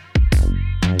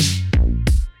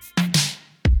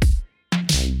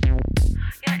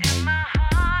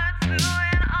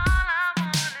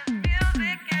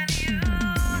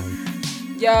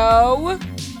Yo.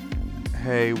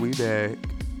 Hey, we back.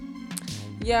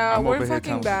 Yeah, I'm we're over here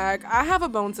fucking back. I have a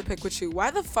bone to pick with you.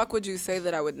 Why the fuck would you say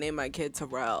that I would name my kid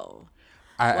Terrell?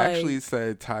 I Like, actually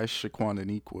said Ty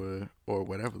Shaquananiqua or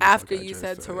whatever the fuck after I you just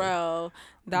said said. Terrell,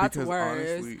 that's Because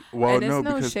worse. honestly, well, And it's no,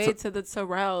 no because shade to the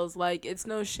Terrells. Like, it's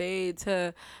no shade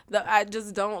to the. I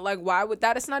just don't like. Why would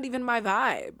that? It's not even my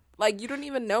vibe. Like, you don't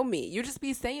even know me. You just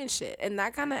be saying shit, and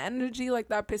that kind of energy, like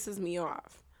that, pisses me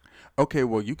off. okay,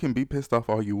 well, you can be pissed off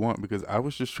all you want because I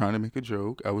was just trying to make a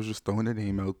joke. I was just throwing a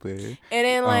name out there. It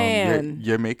ain't land.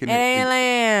 You're making It ain't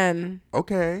land.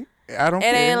 okay. I don't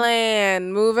It ain't care.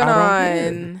 land. Moving I don't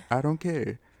care. on. I don't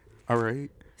care. All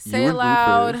right. Say You it and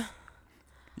loud. Rufus.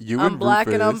 You I'm and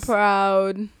black and I'm Rufus.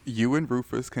 proud. You and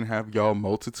Rufus can have y'all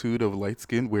multitude of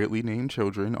light-skinned, weirdly named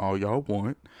children all y'all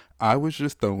want. I was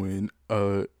just throwing,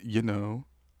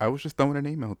 I was just throwing a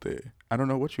name out there. I don't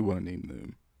know what you want to name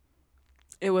them.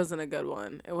 It wasn't a good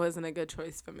one. It wasn't a good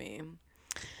choice for me.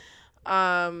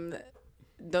 Um,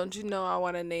 don't you know I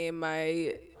want to name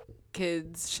my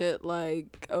kids shit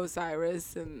like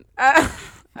Osiris and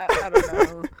I don't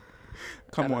know.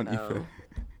 I Come don't on, Ife. know.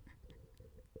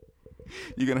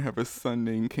 You're gonna have a son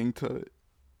named King Tut.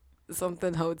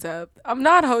 Something Hotep. I'm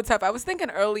not Hotep. I was thinking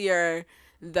earlier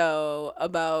though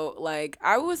about like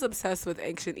I was obsessed with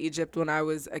ancient Egypt when I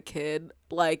was a kid.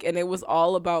 Like, and it was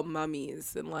all about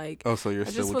mummies and like Oh, so you're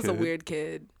I still just a was a kid? weird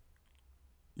kid.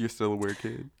 You're still a weird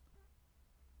kid?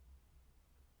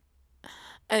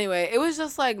 Anyway, it was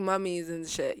just like mummies and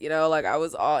shit, like I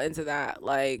was all into that.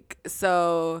 Like,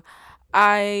 so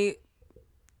I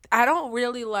I don't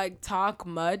really like talk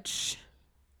much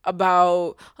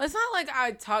about it's not like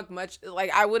I talk much,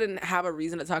 like I wouldn't have a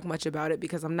reason to talk much about it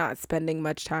because I'm not spending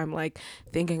much time like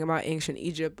thinking about ancient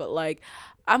Egypt, but like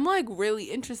I'm like really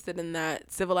interested in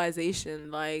that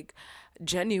civilization, like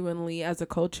genuinely as a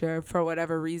culture for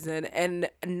whatever reason, and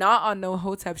not on no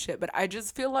Hotep shit, but I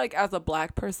just feel like as a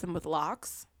black person with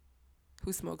locks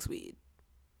who smokes weed,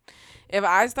 if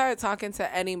I start talking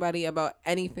to anybody about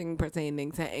anything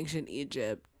pertaining to ancient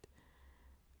Egypt,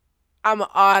 I'm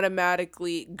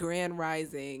automatically grand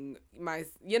rising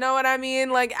you know what I mean?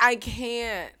 Like I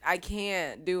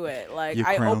can't do it. Like Your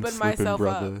I crown open slipping, myself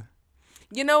up. brother.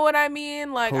 You know what I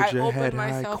mean? Like Hold I your open head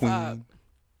high, myself up. queen.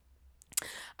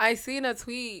 I seen a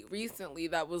tweet recently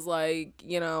that was like,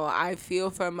 I feel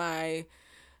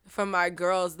for my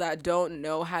girls that don't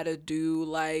know how to do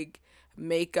like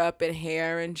makeup and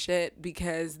hair and shit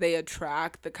because they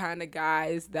attract the kind of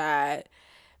guys that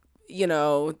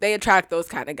they attract those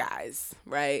kind of guys,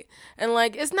 right? And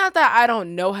like it's not that I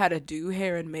don't know how to do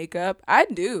hair and makeup. I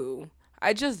do.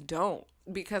 I just don't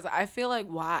because I feel like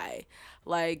why?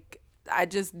 Like I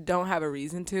just don't have a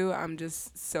reason to. I'm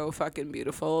just so fucking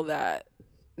beautiful that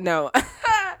no.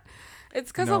 It's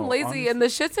because I'm No, lazy and honestly, the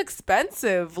shit's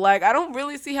expensive. Like, I don't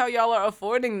really see how y'all are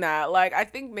affording that. Like, I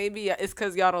think maybe it's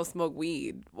because y'all don't smoke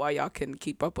weed while y'all can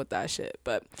keep up with that shit.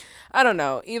 But I don't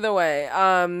know. Either way,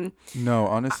 no,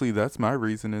 honestly, that's my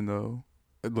reasoning though.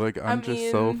 Like, I I'm just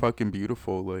so mean, fucking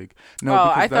beautiful. Like, no, oh,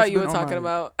 because I that's thought you been were on talking my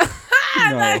about.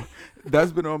 no,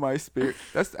 that's been on my spirit.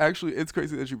 That's actually, it's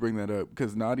crazy that you bring that up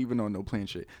because not even on no plan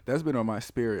shit. That's been on my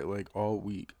spirit like all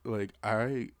week. Like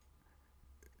I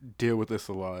deal with this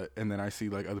a lot, and then I see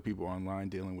like other people online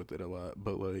dealing with it a lot.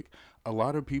 But like a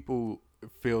lot of people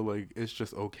feel like it's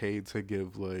just okay to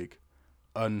give like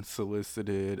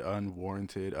unsolicited,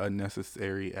 unwarranted,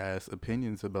 unnecessary ass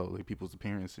opinions about like people's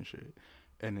appearance and shit.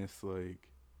 And it's like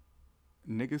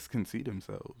niggas can see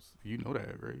themselves. You know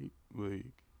that, right? Like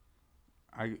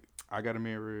I I got a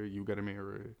mirror, you got a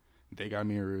mirror, they got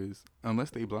mirrors.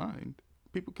 Unless they blind,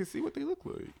 people can see what they look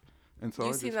like. And so You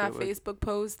I seen just that feel like Facebook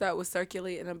post that was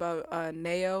circulating about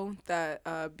Nao, that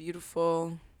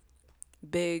beautiful,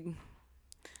 big,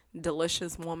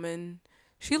 delicious woman?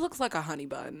 She looks like a honey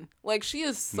bun. Like she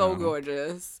is so no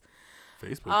gorgeous.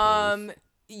 Facebook post. Um,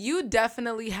 you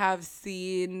definitely have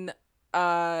seen.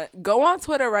 Go on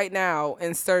Twitter right now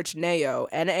and search Nao,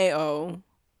 Nao.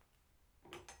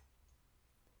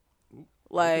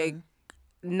 Like, Okay.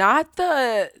 not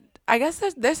the. I guess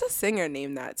there's a singer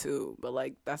named that too, but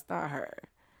like that's not her.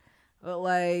 But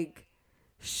like,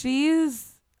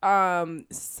 she's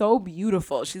so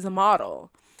beautiful. She's a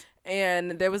model,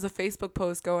 and there was a Facebook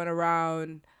post going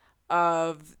around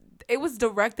of it was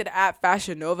directed at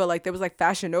Fashion Nova. Like there was like,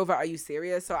 Fashion Nova, are you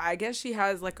serious? So I guess she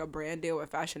has like a brand deal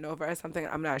with Fashion Nova or something.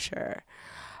 I'm not sure.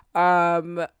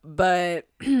 But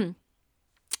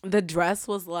the dress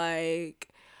was like,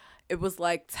 it was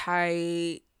like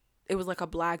tight. It was like a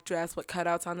black dress with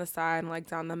cutouts on the side and like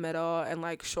down the middle and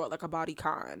like short like a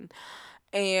bodycon.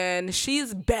 And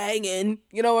she's banging,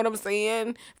 you know what I'm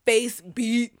saying? Face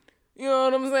beat, You know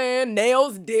what I'm saying?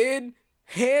 Nails did,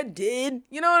 hair did.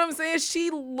 You know what I'm saying? She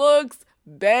looks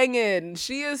banging.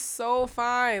 She is so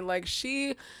fine. Like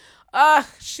she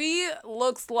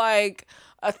looks like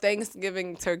a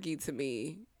Thanksgiving turkey to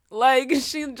me. Like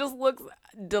she just looks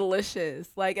delicious.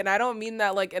 Like, and I don't mean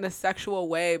that like in a sexual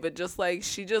way, but just like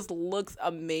she just looks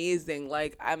amazing.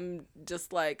 Like I'm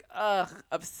just like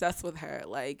obsessed with her.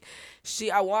 Like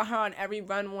I want her on every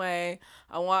runway.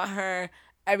 I want her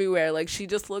everywhere. Like she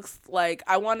just looks like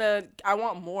I want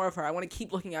more of her. I want to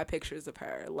keep looking at pictures of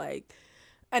her. Like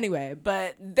anyway,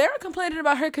 but they're complaining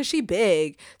about her because she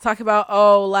big. Talk about,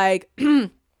 oh, like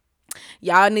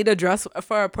y'all need a dress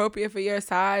for appropriate for your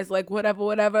size, like whatever,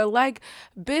 whatever. Like,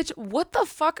 bitch, what the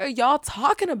fuck are y'all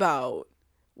talking about?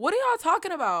 What are y'all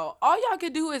talking about? All y'all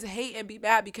can do is hate and be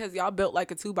mad because y'all built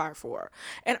like a 2x4.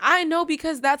 And I know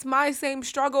because that's my same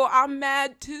struggle. I'm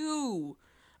mad too.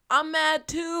 I'm mad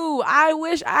too. I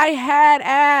wish I had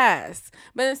ass.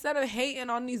 But instead of hating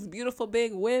on these beautiful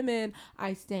big women,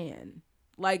 I stand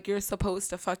like you're supposed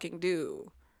to fucking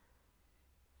do.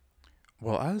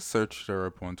 Well, I searched her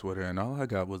up on Twitter, and all I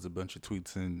got was a bunch of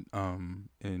tweets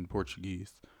in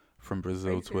Portuguese from Are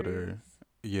Brazil you serious? Twitter.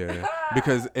 Yeah,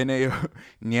 because NA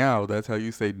now that's how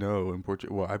you say no in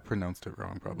Portuguese. Well, I pronounced it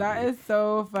wrong That probably, is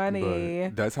so but funny.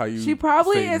 that's how She you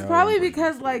probably say it's no in probably Portuguese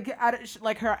because to it.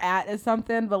 like her at is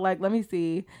something, but like let me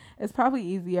see. It's probably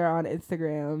easier on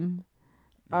Instagram.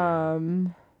 Yeah,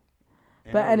 Um,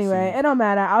 and but I was anyway, seeing. it don't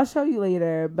matter. I'll show you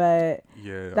later. But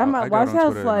Yeah, that might I got watch on us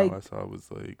Twitter and all like I saw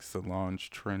was like Solange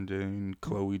trending,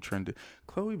 Chloe trending.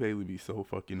 Chloe Bailey be so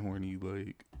fucking horny,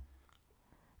 like,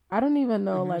 I don't even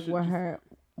know and that like shit just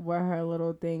what her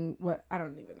little thing what I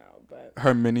don't even know, but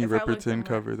her mini if I looked at Ripperton her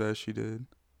cover that she did.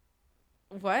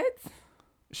 what?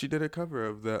 She did a cover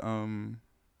of the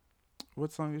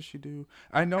what song did she do?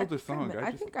 I know the song. I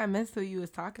I just think I missed who you was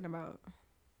talking about.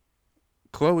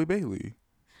 Chloe Bailey.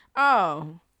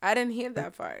 Oh, I didn't hear Uh,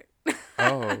 that part.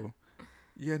 Oh,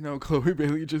 yeah, no, Chloe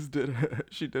Bailey just did.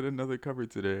 She did another cover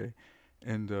today,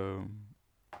 and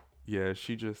yeah,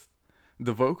 she just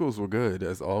the vocals were good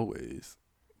as always,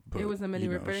 It but was a mini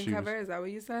Ripperton she was. cover. Is that what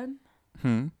you said?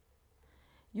 Hmm.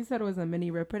 You said it was a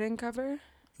mini Ripperton cover.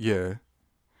 Yeah,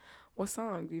 What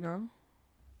song? Do you know?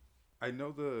 I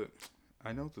know the,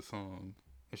 I know the song,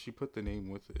 and she put the name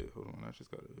with it. Hold on, I just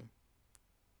gotta.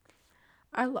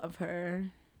 I love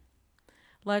her.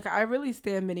 Like I really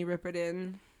stand mini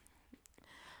Ripperton.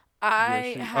 Yeah,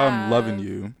 I she have. Loving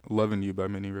You by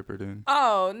Minnie Riperton.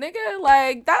 Oh, nigga,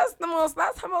 like that's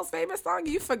her most famous song.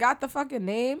 You forgot the fucking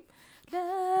name.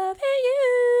 Loving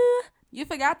you. You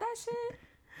forgot that shit?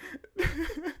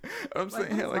 I'm Like,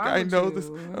 saying here what's like wrong I with know this.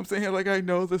 you? I'm saying here like I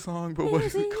know the song, but what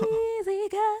It's is it called? easy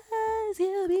cause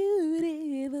you're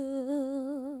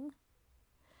beautiful.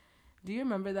 Do you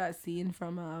remember that scene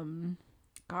from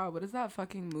God, what is that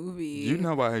fucking You movie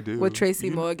know why I with do. Tracy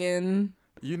Morgan?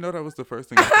 You know that was the first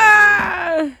thing I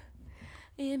thought of.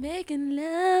 You're making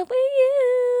love with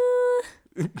you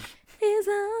is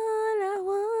all I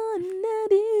wanna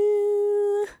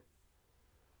do.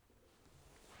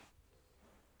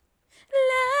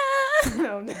 Love.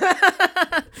 No.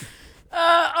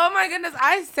 Oh my goodness!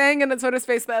 I sang in the Twitter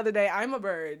space the other day. I'm a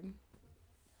bird.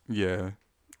 Yeah,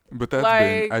 but that's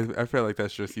been. Like I feel like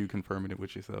that's just you confirming it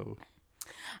with yourself.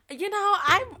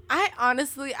 I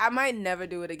honestly I might never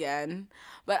do it again,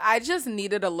 but I just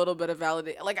needed a little bit of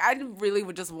validation. Like I really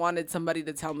would just wanted somebody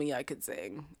to tell me I could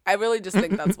sing. I really just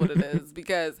think that's what it is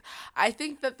because I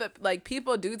think that the like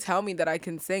people do tell me that I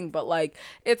can sing, but like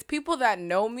it's people that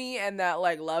know me and that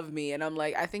like love me and I'm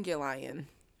like I think you're lying.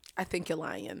 I think you're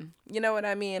lying. You know what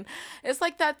I mean? It's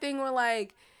like that thing where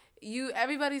like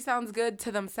everybody sounds good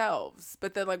to themselves,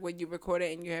 but then like when you record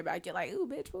it and you hear it back, you're like, ooh,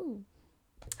 bitch, ooh.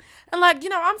 And like,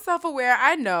 I'm self-aware.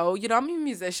 I know, I'm a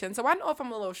musician, so I know if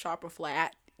I'm a little sharp or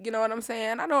flat. You know what I'm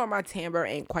saying? I know when my timbre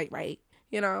ain't quite right.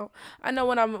 I know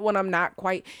when I'm not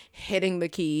quite hitting the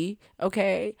key.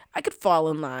 Okay, I could fall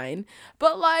in line,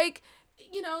 but like,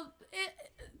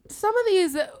 some of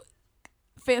these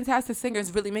fantastic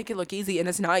singers really make it look easy, and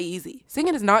it's not easy.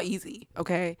 Singing is not easy.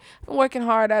 Okay, I've been working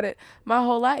hard at it my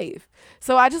whole life,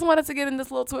 so I just wanted to get in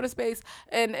this little Twitter space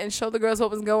and show the girls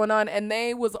what was going on, and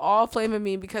they was all flaming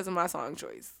me because of my song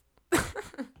choice.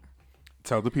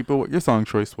 Tell the people what your song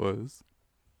choice was.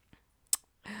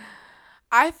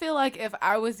 I feel like if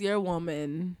I was your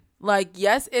woman, like,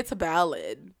 yes, it's a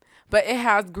ballad, but it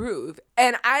has groove.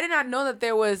 And I did not know that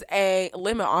there was a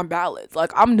limit on ballads.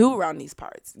 Like, I'm new around these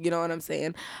parts. You know what I'm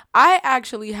saying? I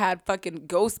actually had fucking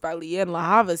Ghost by Leanne La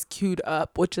Havas queued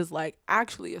up, which is like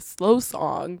actually a slow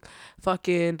song.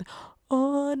 Fucking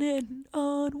On and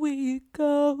on we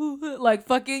go. Like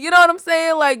fucking, you know what I'm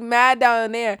saying? Like mad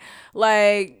down there.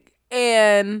 Like,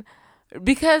 and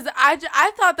because I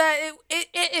thought that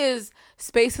it is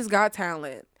Space Has Got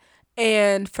Talent.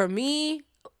 And for me,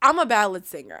 I'm a ballad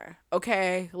singer,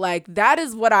 okay? Like that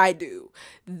is what I do.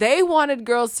 They wanted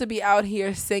girls to be out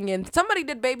here singing. Somebody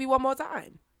did Baby One More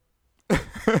Time.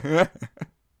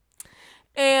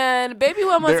 And Baby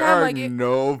One More There Time, are like it,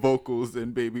 no vocals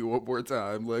in Baby One More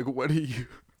Time. Like, what are you?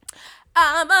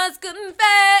 I must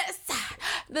confess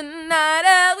the night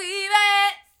that we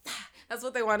met. That's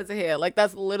what they wanted to hear. Like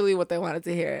that's literally what they wanted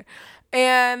to hear.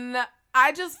 And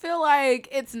I just feel like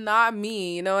it's not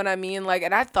me, you know what I mean? Like,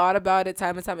 and I thought about it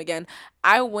time and time again.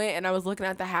 I went and I was looking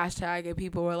at the hashtag and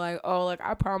people were like, "Oh, like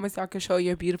I promise I can show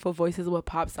your beautiful voices with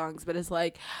pop songs." But it's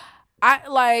like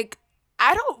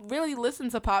I don't really listen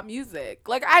to pop music.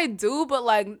 Like I do, but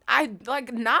like I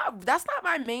like not that's not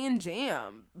my main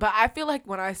jam. But I feel like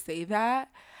when I say that,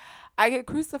 I get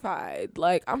crucified.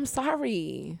 Like I'm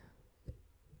sorry.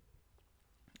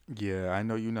 Yeah, I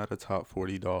know you're not a top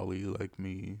 40 dolly like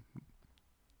me.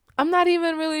 I'm not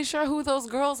even really sure who those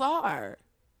girls are.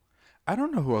 I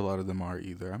don't know who a lot of them are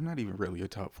either. I'm not even really a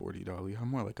top 40 dolly. I'm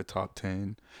more like a top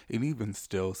 10. And even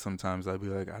still, sometimes I'd be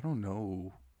like, I don't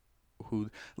know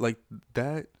who, like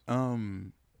that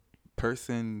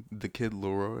person, the kid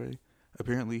Leroy.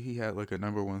 Apparently, he had like a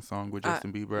number one song with I,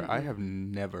 Justin Bieber. I mm-mm. have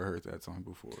never heard that song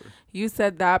before. You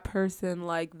said that person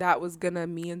like that was gonna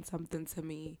mean something to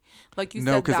me. Like you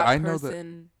No, said because that I know that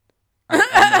person. I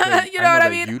know that You I know know what I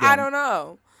that mean? you I don't. don't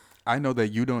know. I know that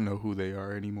you don't know who they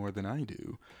are any more than I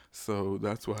do. So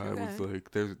that's why I was Okay.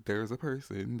 like, there's a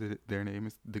person that their name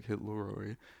is the Kid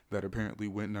Leroy that apparently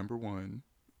went number one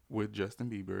with Justin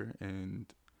Bieber,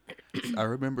 and I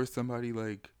remember somebody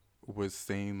like was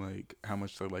saying like how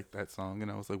much they like that song, and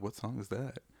I was like, what song is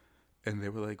that? And they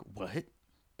were like, what?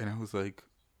 And I was like,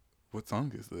 what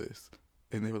song is this?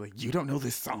 And they were like, you don't know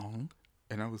this song?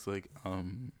 And I was like,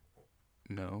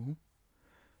 no.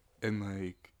 And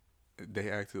like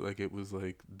they acted like it was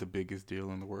like the biggest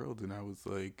deal in the world, and I was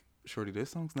like, shorty,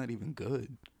 this song's not even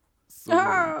good. So like,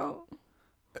 Oh.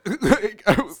 like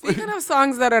I was Speaking like, of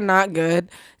songs that are not good,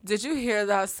 did you hear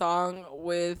that song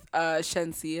with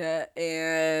Shensia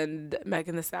and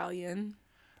Megan Thee Stallion?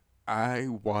 I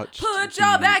watched Put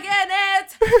your the back in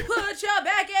it. Put your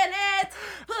back in it.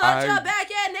 Put I your back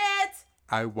in it.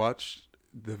 I watched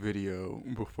the video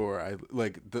before I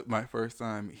like my first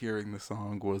time hearing the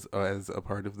song was as a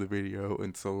part of the video,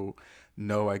 and so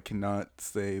no, I cannot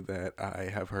say that I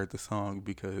have heard the song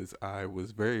because I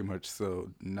was very much so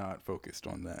not focused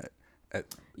on that at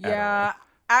at all. Yeah.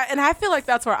 And I feel like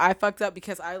that's where I fucked up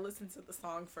because I listened to the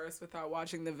song first without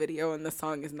watching the video, and the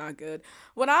song is not good.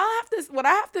 What I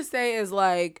have to say is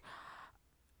like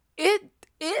it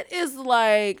it is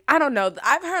like I don't know.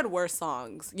 I've heard worse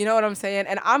songs. You know what I'm saying?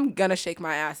 And I'm gonna shake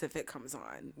my ass if it comes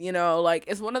on. You know, like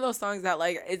it's one of those songs that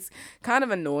like it's kind of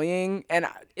annoying. And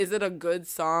is it a good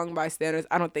song by standards?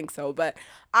 I don't think so. But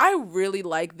I really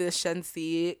like this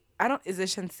Shensi. I don't. Is it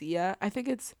Shensia? I think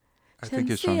it's I think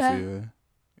it's Shensia. Shansia.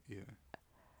 Yeah,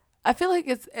 I feel like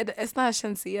it's not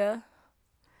Shensia.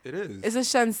 it is. Is it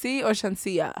Shensi or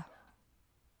Shensia?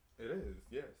 It is.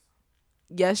 Yes.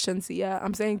 Yes, Shensia.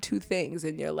 I'm saying two things,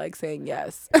 and you're like saying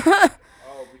yes.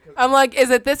 Oh, because I'm like, is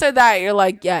it this or that? You're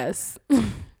like, yes.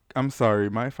 I'm sorry,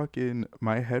 my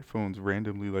headphones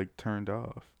randomly like turned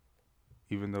off,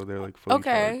 even though they're like fully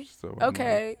Okay. charged. So I'm like,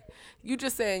 Okay. You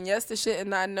just saying yes to shit and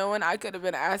not knowing. I could have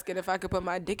been asking if I could put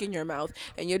my dick in your mouth,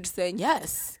 and you're just saying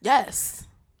yes. Yes.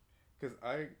 because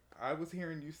I was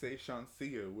hearing you say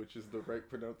Shansia, which is the right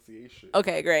pronunciation.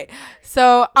 Okay, great.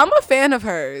 So I'm a fan of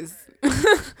hers.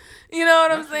 You know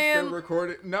what I'm Not you still saying?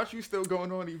 recording. Not you still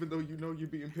going on, even though you know you're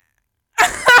being.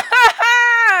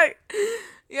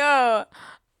 Yo,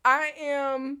 I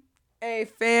am a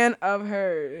fan of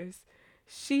hers.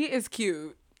 She is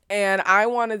cute. And I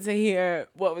wanted to hear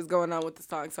what was going on with the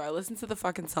song. So I listened to the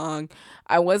fucking song.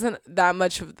 I wasn't that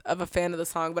much of a fan of the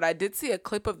song, but I did see a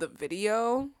clip of the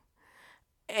video.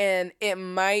 And it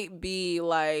might be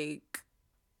like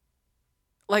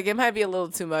it might be a little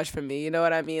too much for me. You know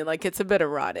what I mean? Like it's a bit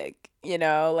erotic, you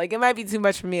know? Like it might be too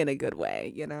much for me in a good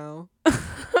way, you know?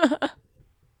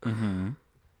 Mm-hmm.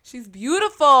 She's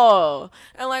beautiful.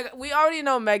 And like we already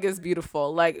know Megan's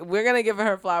beautiful. Like we're gonna give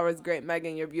her flowers. Great,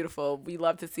 Megan, you're beautiful. We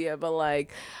love to see it. But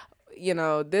like, you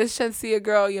know, this Shensia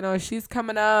girl, you know, she's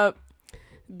coming up.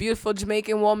 Beautiful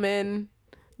Jamaican woman.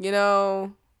 You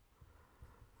know,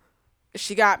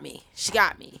 she got me. She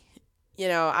got me. You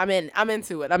know, I'm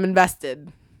into it. I'm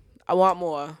invested. I want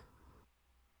more.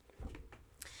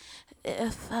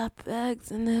 If I begged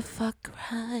and if I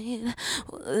cried,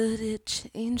 would it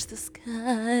change the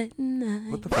sky What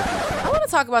tonight? the fuck are you I saying? want to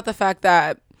talk about the fact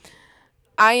that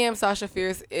I Am Sasha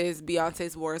Fierce is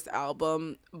Beyonce's worst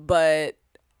album, but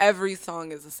every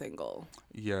song is a single.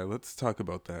 Yeah, let's talk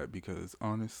about that because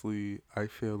honestly, I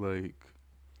feel like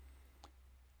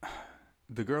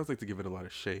the girls like to give it a lot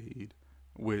of shade,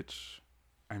 which,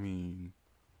 I mean,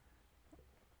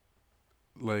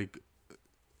 like,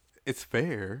 it's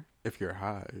fair if you're a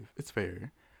Hive. It's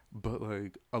fair, but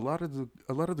like a lot of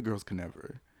the girls can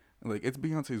never. Like, it's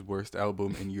Beyonce's worst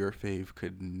album, and your fave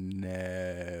could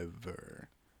never.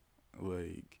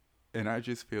 Like, and I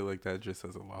just feel like that just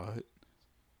says a lot.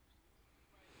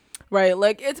 Right,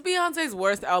 like it's Beyonce's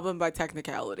worst album by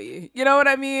technicality. You know what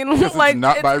I mean? Because it's Like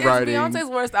not by it's writing. Beyonce's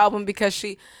worst album because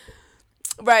she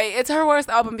right, it's her worst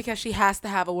album because she has to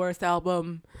have a worst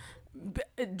album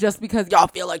just because y'all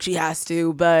feel like she has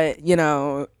to, but you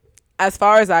know, as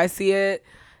far as I see it,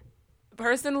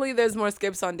 personally there's more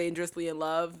skips on Dangerously in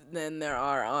Love than there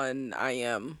are on I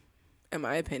Am, in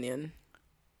my opinion.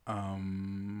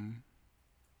 Um.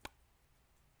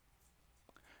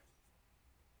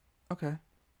 Okay.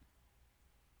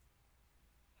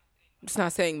 It's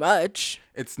not saying much.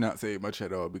 It's not saying much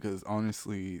at all because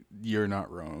honestly, you're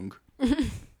not wrong.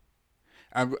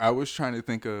 I was trying to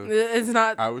think of It's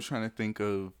not I was trying to think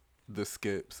of the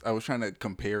skips. I was trying to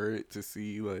compare it to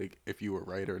see like if you were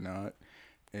right or not.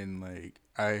 And like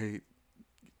I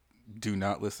do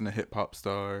not listen to Hip Hop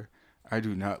Star. I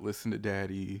do not listen to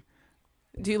Daddy.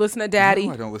 do you listen to No, Daddy?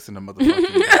 I don't listen to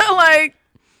motherfucking Daddy. Like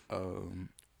Um,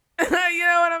 you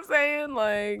know what I'm saying?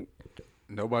 Like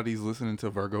Nobody's listening to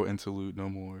Virgo Interlude no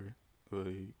more.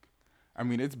 Like, I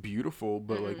mean, it's beautiful,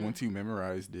 but like once you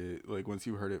memorized it, like once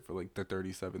you heard it for like the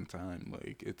 37th time,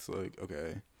 like it's like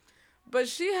okay. but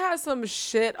she has some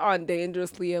shit on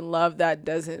Dangerously in Love that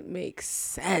doesn't make At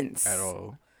sense.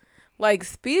 all. Like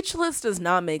Speechless does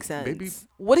not make Baby, sense.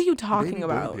 What are you talking baby boy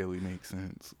about? barely makes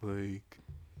sense. Like,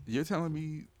 you're telling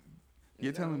me,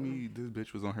 you're telling No. me this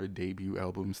bitch was on her debut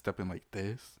album stepping like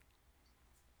this,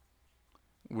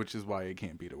 which is why it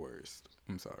can't be the worst.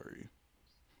 I'm sorry.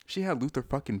 She had Luther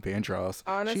fucking Vandross.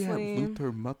 She had Honestly,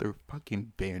 Luther motherfucking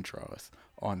Vandross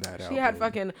on that she album. had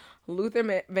fucking Luther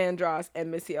Vandross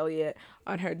and Missy Elliott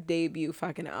on her debut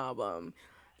fucking album.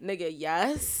 Nigga,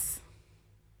 yes.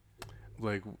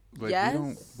 Like,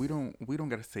 Yes. we don't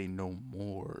gotta say no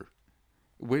more.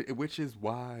 Which is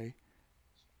why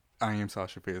I Am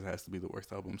Sasha Fierce has to be the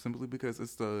worst album, simply because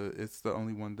it's the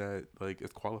only one that like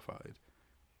is qualified.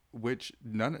 Which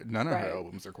none of her Right.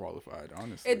 albums are qualified,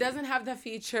 honestly. It doesn't have the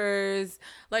features.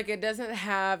 Like it doesn't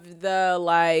have the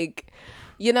like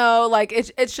you know, like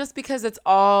it's just because it's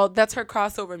all that's her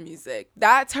crossover music.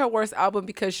 That's her worst album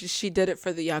because she did it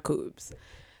for the Yakubs.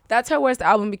 That's her worst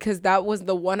album because that was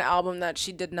the one album that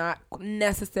she did not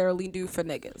necessarily do for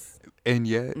niggas. And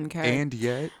yet, Okay. and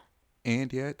yet,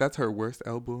 that's her worst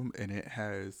album, and it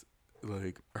has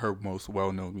like her most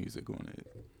well-known music on it.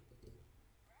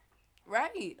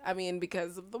 Right. I mean,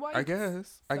 because of the whites.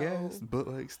 I guess, but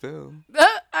like still,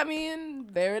 I mean,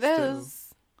 there it still,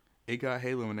 is. it got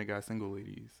Halo and it got Single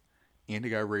Ladies, and it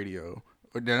got Radio.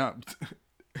 Or they're not.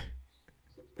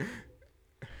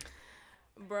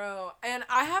 Bro, and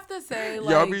I have to say, Y'all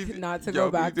like, be not to y'all go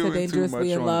be back to doing too much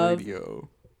Dangerously in on Love. radio.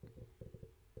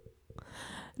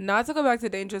 Not to go back to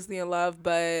Dangerously in Love,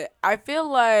 but I feel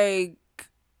like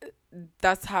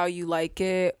that's how you like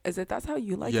it. Is it that's how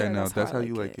you like it? Yeah, Or no, that's I how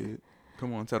you like it.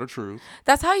 Come on, tell the truth.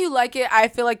 That's how you like it. I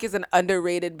feel like is an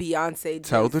underrated Beyonce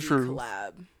Tell the Jay-Z truth.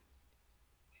 collab.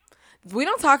 We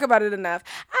don't talk about it enough.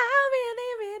 I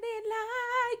really, really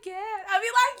like it. I be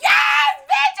like, yes,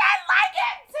 bitch, I like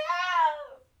it too.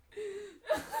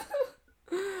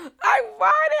 I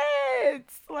want it.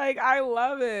 Like, I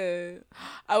love it.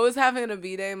 I was having a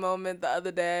B-Day moment the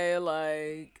other day.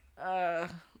 Like, oh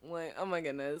my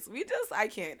goodness. I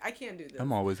can't do this.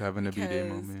 I'm always having a B-Day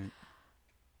because- moment.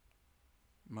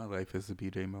 My life is a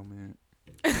B-Day moment.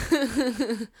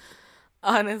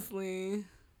 Honestly.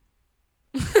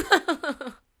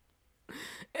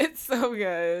 It's so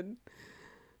good.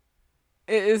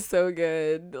 It is so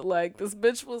good. Like this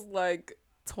bitch was like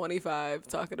 25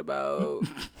 talking about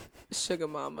Sugar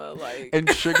Mama. Like And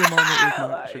Sugar Mama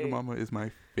like, Sugar Mama is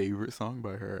my favorite song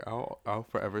by her. I'll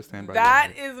forever stand by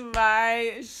that. that. Is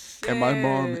my shit. And my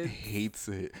mom hates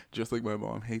it, just like my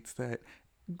mom hates that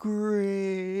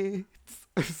Great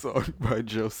song by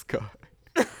Joe Scott.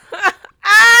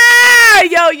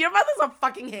 Yo, your mother's a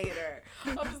fucking hater.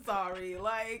 I'm sorry.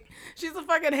 Like, she's a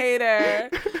fucking hater.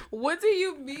 What do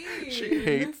you mean? She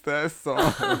hates that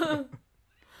song.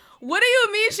 What do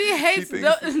you mean she She hates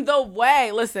thinks the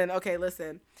way? Listen, okay,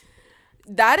 listen.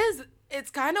 That is,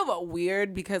 it's kind of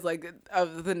weird because like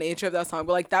of the nature of that song,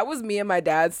 but like that was me and my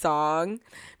dad's song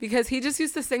because he just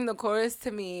used to sing the chorus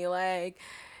to me like,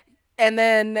 and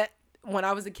then when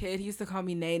I was a kid, he used to call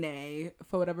me Nene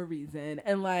for whatever reason,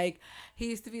 and like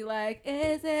he used to be like,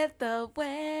 "Is it the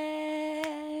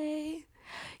way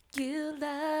you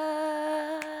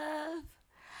love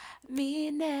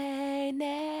me,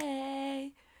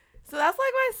 Nene?" So that's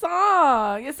like my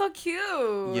song. It's so yeah,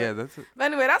 cute. that's a, But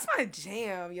anyway, that's my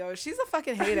jam, yo. She's a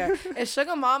fucking hater. And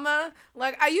Sugar Mama,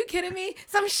 like, are you kidding me?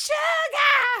 Some sugar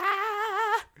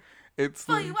it's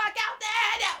before you like walk out there.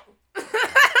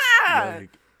 No. like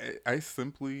I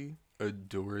simply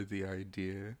adore the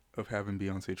idea of having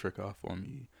Beyonce trick off on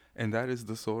me, and that is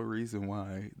the sole reason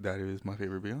why that is my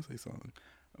favorite Beyonce song.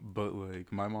 But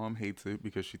like my mom hates it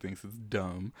because she thinks it's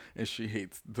dumb, and she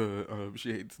hates the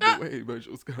way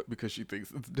Marshall Scott because she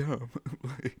thinks it's dumb.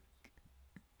 Like,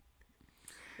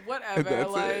 and Whatever. that's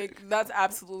it. Like, that's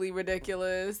absolutely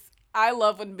ridiculous. I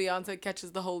love when Beyonce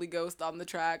catches the Holy Ghost on the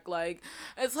track. Like,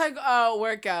 it's like a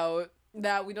workout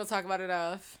that we don't talk about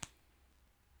enough.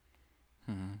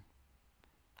 Hmm.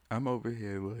 I'm over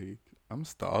here like I'm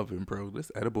starving, bro.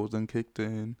 This edible done kicked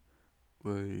in.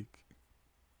 Like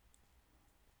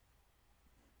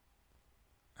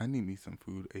I need me some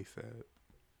food ASAP.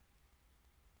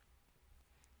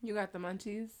 You got the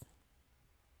munchies?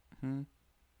 Hmm.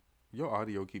 Your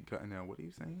audio keep cutting out. What are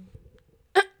you saying?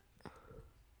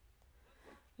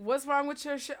 What's wrong with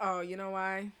your shit? Oh, you know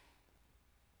why?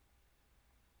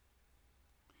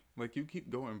 Like you keep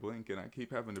going blank, and I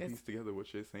keep having to It's piece together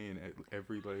what you're saying at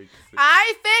every like.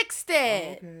 I fixed Oh,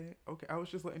 it. okay, okay. I was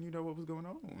just letting you know what was going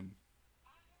on.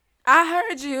 I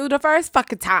heard you the first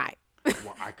fucking time.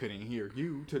 Well, I couldn't hear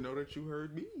you to know that you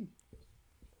heard me.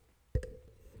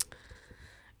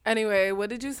 Anyway, what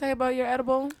did you say about your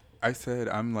edible? I said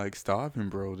I'm like starving,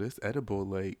 bro. This edible,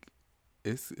 like,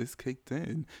 it's kicked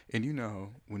in, and you know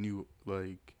when you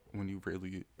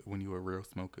a real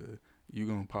smoker, you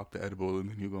gonna pop the edible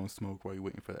and then you gonna smoke while you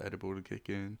waiting for the edible to kick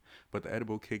in. But the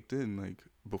edible kicked in like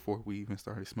before we even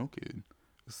started smoking,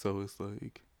 so it's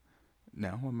like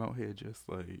now I'm out here just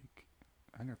like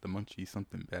I got the munchies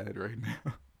something bad right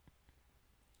now.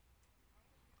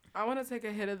 I want to take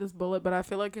a hit of this bullet, but I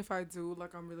feel like if I do,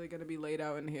 like, I'm really gonna be laid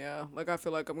out in here. Like, I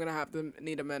feel like I'm gonna have to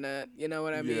need a minute. You know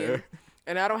what I Yeah. mean?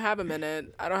 And I don't have a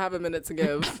minute. I don't have a minute to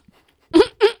give.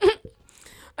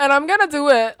 And I'm gonna do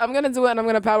it. I'm gonna do it, and I'm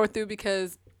gonna power through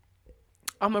because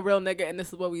I'm a real nigga, and this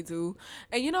is what we do.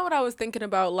 And you know what I was thinking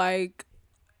about, like,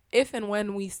 if and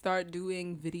when we start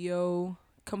doing video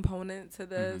component to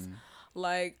this, Hmm.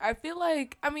 like, I feel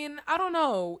like, I mean, I don't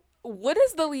know. What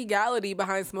is the legality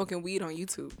behind smoking weed on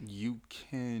YouTube? You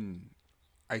can,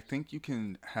 I think you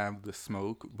can have the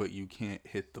smoke, but you can't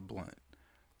hit the blunt.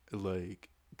 Like,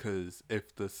 because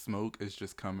if the smoke is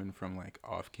just coming from like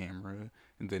off camera,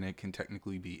 then it can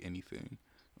technically be anything.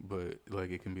 But like,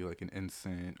 it can be like an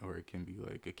incense or it can be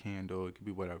like a candle, it could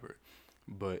be whatever.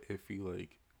 But if you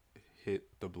like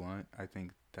hit the blunt, I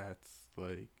think that's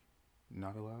like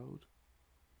not allowed.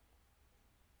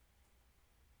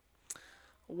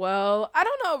 Well, I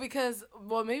don't know because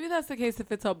well maybe that's the case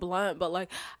if it's a blunt, but like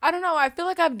I don't know. I feel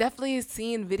like I've definitely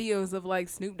seen videos of like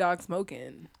Snoop Dogg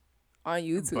smoking on But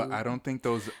YouTube, I don't and think like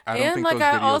those I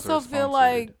videos are also feel sponsored.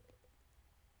 like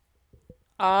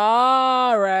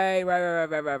all right, I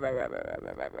think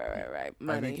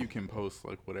money, you can post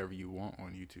like whatever you want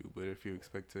on YouTube, but if you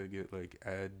expect to get like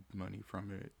ad money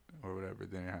from it or whatever,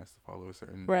 then it has to follow a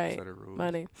certain right, set of rules.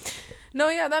 money. No,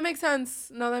 yeah, that makes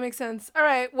sense. No, that makes sense. All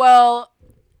right, well,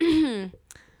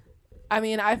 I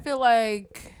mean, I feel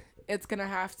like it's gonna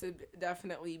have to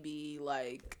definitely be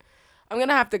like I'm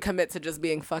gonna have to commit to just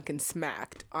being fucking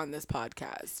smacked on this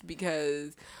podcast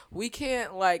because we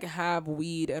can't like have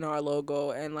weed in our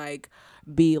logo and like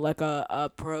be like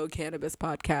a pro cannabis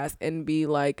podcast and be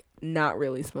like not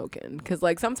really smoking because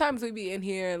like sometimes we be in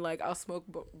here and like I'll smoke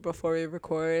before we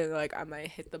record and like I might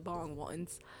hit the bong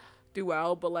once do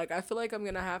well but like I feel like I'm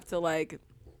gonna have to like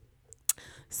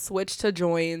switch to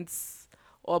joints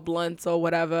or blunts or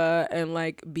whatever and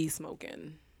like be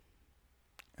smoking.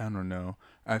 I don't know.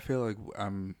 I feel like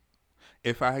I'm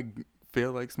if I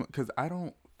feel like smoke because I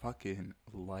don't fucking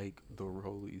like the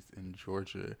rollies in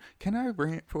Georgia. Can I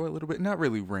rant for a little bit? Not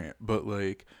really rant, but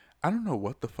like I don't know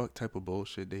what the fuck type of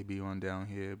bullshit they be on down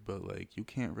here, but like you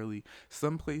can't really.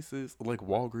 Some places like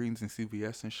Walgreens and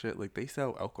CVS and shit, like they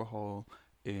sell alcohol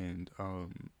and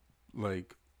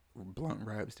like blunt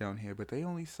wraps down here, but they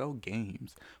only sell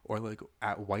games or like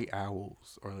at White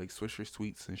Owls or like Swisher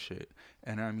Sweets and shit.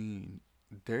 And I mean,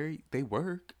 they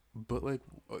work. But like,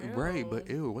 right? But Ew.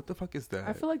 ew, what the fuck is I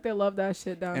that? feel like they love that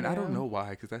shit down And I don't there. know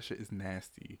why, because that shit is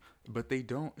nasty. But they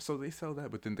don't. So they sell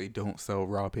that, but then they don't sell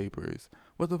raw papers.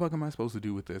 What the fuck am I supposed to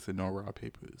do with this and no raw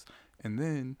papers? And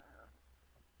then,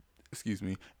 excuse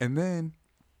me. And then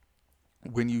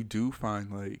when you do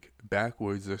find like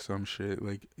backwoods or some shit,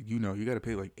 like you gotta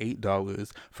pay like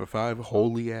 $8 for five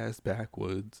holy ass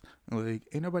backwoods. Like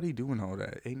ain't nobody doing all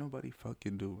that. Ain't nobody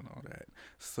fucking doing all that.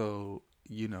 So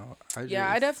I Yeah,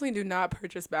 I just definitely do not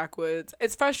purchase backwoods.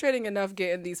 It's frustrating enough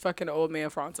getting these fucking old man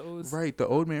frontals. right. The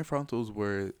old man frontals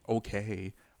were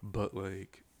okay, but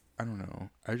like I don't know.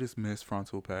 I just miss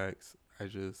frontal packs.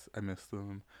 I miss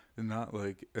them. Not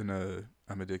like in a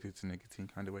I'm addicted to nicotine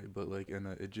kind of way, but like in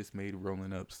a it just made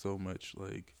rolling up so much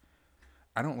like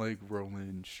I don't like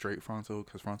rolling straight frontal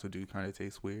because frontal do kind of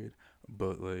taste weird,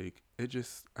 but like it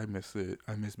just I miss it.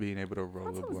 I miss being able to roll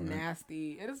a Fronto is blunt.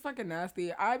 nasty. It is fucking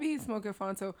nasty. I be smoking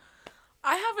Fronto.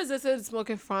 I have resisted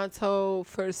smoking Fronto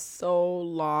for so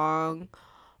long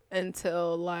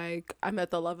until like I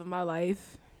met the love of my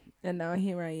life. And now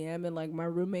here I am. And like my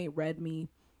roommate read me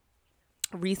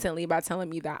recently by telling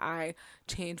me that I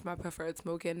changed my preferred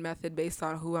smoking method based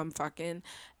on who I'm fucking.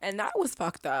 And that was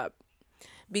fucked up.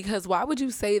 Because why would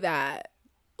you say that?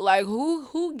 Like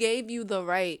who gave you the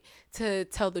right to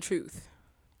tell the truth?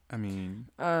 I mean,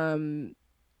 Um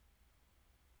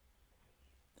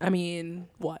I mean,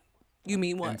 what? You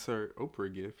mean what? insert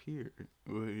Oprah gif here,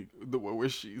 like the one where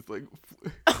she's like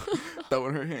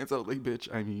throwing her hands out like bitch.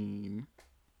 I mean,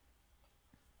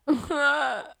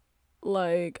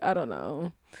 Like, I don't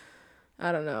know.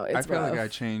 I don't know. I It's feel like I rough.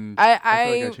 changed. I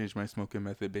feel like I I changed my smoking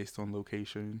method based on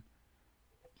location.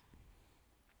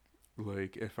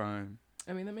 Like if I'm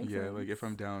I mean that makes Yeah, like sense. if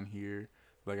I'm down here,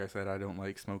 like I said, I don't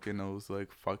like smoking those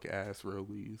like fuck ass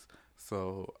rollies.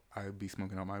 So I'd be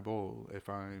smoking out my bowl. If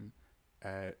I'm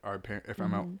out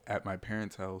Mhm. at my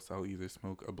parents' house, I'll either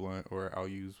smoke a blunt or I'll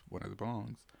use one of the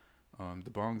bongs.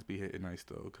 The bongs be hitting nice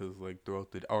though, cause like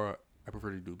throughout the or I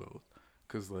prefer to do both,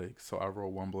 cause like so I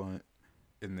roll one blunt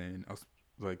and then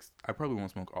like I probably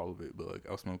won't smoke all of it, but like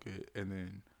I'll smoke it and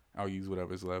then I'll use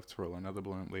whatever's left to roll another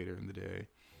blunt later in the day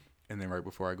and then right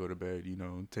before I go to bed,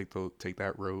 take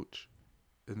that roach,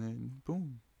 and then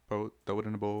boom, throw it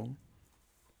in a bowl.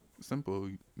 Simple.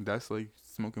 That's like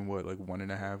smoking what, like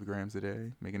 1.5 grams a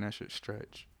day, making that shit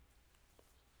stretch.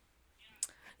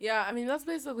 Yeah, I mean that's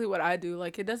basically what I do.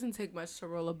 Like it doesn't take much to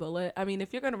roll a bullet. I mean,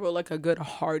 if you're gonna roll like a good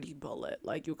hearty bullet,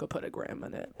 like you could put a gram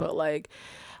in it. But like,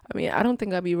 I mean, I don't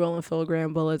think I'd be rolling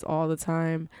filigram bullets all the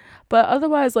time. But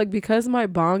otherwise, like because my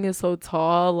bong is so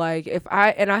tall, like if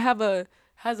I have a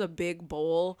has a big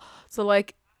bowl, so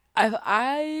like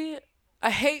I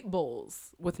hate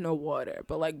bowls with no water,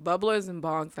 but like bubblers and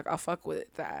bongs, like I'll fuck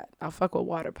with that. I'll fuck with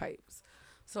water pipes.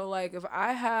 So like if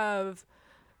I have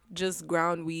just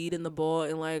ground weed in the bowl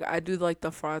and like I do like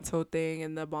the fronto thing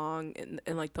and the bong in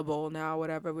like the bowl now,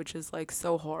 whatever, which is like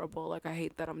so horrible. Like I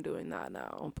hate that I'm doing that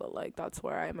now, but like that's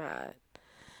where I'm at.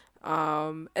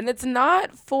 And it's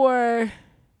not for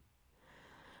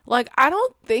like I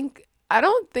don't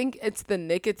think it's the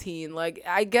nicotine. Like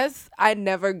I guess I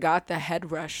never got the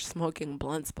head rush smoking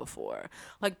blunts before.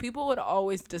 Like people would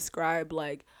always describe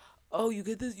like, oh, you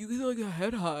get like a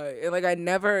head high. And like I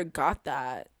never got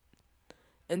that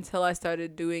until I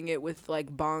started doing it with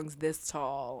like bongs this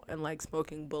tall and like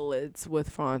smoking bullets with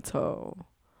Fronto.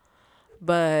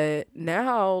 But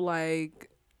now, like,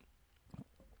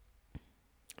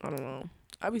 I don't know.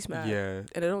 I be smacked, Yeah,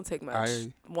 and it don't take much.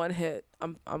 I One hit,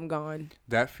 I'm gone.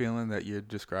 that feeling that you're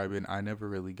describing, I never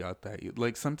really got that.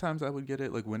 Like sometimes I would get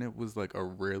it, like when it was like a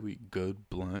really good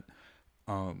blunt.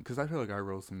 Because I feel like I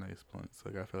roll some nice blunts.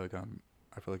 Like I feel like I'm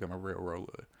a real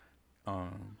roller.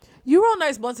 Um, You roll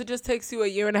nice blunts. It just takes you a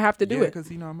year and a half to do Yeah, it. because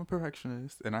I'm a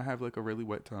perfectionist and I have like a really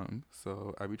wet tongue,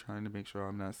 so I be trying to make sure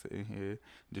I'm not sitting here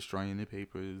destroying the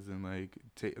papers and like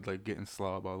getting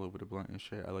slob all over the blunt and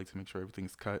shit. I like to make sure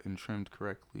everything's cut and trimmed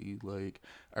correctly. Like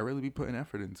I really be putting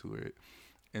effort into it,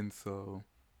 and so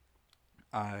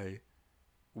I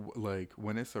like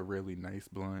when it's a really nice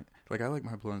blunt. Like I like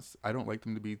my blunts. I don't like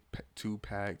them to be too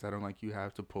packed. I don't like you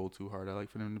have to pull too hard. I like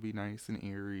for them to be nice and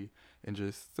airy and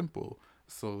just simple.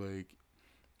 So like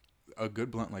a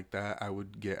good blunt like that, I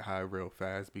would get high real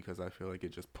fast because I feel like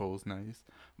it just pulls nice.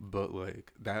 But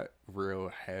like that real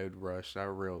head rush, that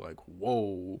real like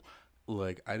whoa,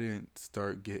 like I didn't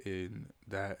start getting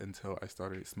that until I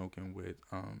started smoking with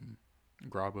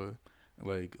grabba,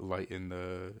 like lighting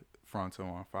the fronto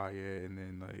on fire and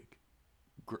then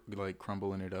like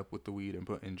crumbling it up with the weed and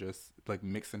putting just like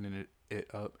mixing it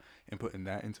up and putting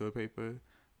that into a paper,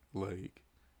 like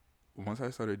once I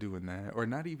started doing that, or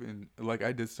not even like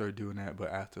I did start doing that, but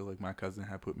after like my cousin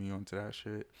had put me onto that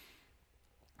shit,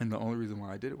 and the only reason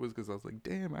why I did it was because I was like,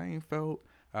 damn, I ain't felt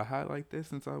a high like this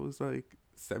since I was like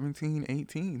 17,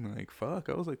 18. Like, fuck.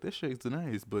 I was like, this shit's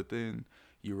nice. But then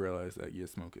you realize that you're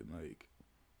smoking like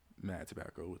mad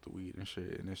tobacco with the weed and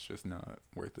shit, and it's just not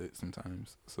worth it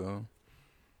sometimes. So,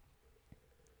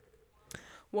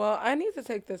 Well, I need to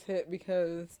take this hit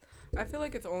because I feel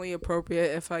like it's only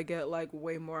appropriate if I get like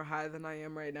way more high than I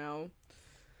am right now.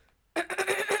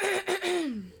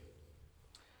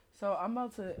 So I'm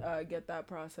about to get that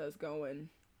process going.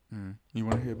 you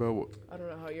want to hear about what? I don't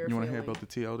know how you're You want to hear feeling. about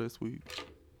the TL this week?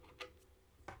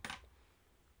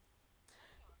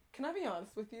 Can I be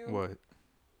honest with you? What?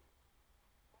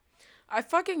 I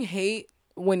fucking hate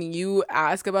when you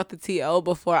ask about the TL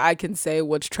before I can say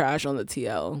what's trash on the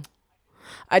TL.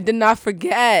 I did not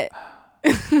forget.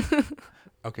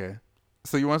 Okay.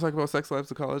 So you want to talk about sex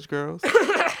lives of college girls?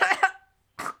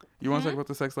 You want to talk about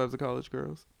the sex lives of college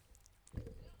girls?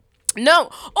 No.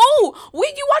 Oh,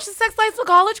 wait, you watch the Sex Lives of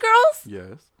College Girls?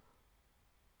 Yes.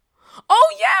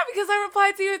 Oh yeah, because I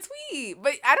replied to your tweet.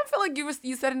 But I don't feel like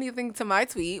you said anything to my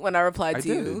tweet when I replied I to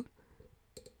did. you.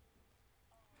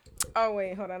 Oh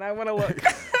wait, hold on. I want to look.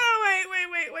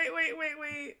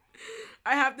 wait.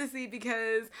 I have to see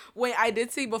because wait, I did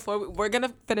see before we're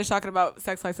gonna finish talking about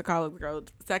Sex Lives of College Girls.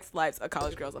 Sex Lives of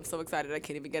College Girls. I'm so excited I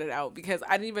can't even get it out because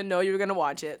I didn't even know you were gonna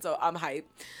watch it, so I'm hyped.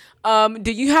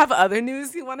 Do you have other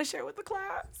news you want to share with the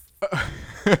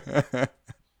class?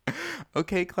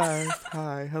 Okay, class.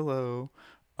 Hi, hello.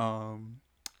 Um,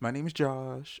 my name is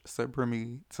Josh.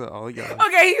 Subrimi to all y'all.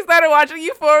 Okay, he started watching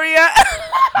Euphoria.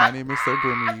 My name is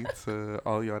Subrimi to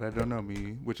all y'all that don't know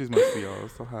me, which is most of y'all.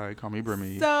 So hi, call me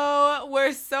Brimmy. So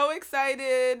we're so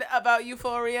excited about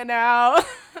Euphoria now.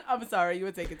 I'm sorry, you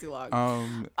were taking too long.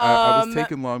 I was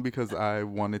taking long because I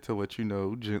wanted to let you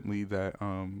know gently that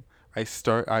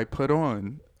I put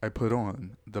on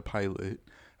the pilot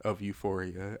of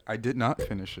Euphoria. I did not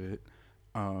finish it.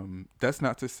 That's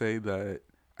not to say that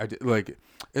I did like.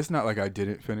 It's not like I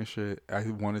didn't finish it. I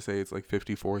want to say it's like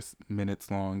 54 minutes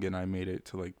long, and I made it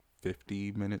to like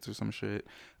 50 minutes or some shit.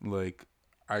 Like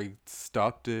I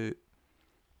stopped it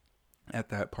at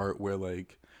that part where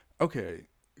like, okay,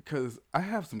 because I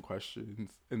have some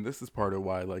questions, and this is part of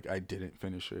why like I didn't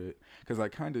finish it because I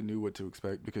kind of knew what to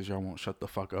expect because y'all won't shut the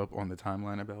fuck up on the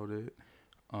timeline about it.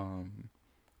 Um,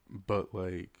 but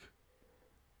like,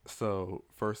 so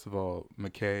first of all,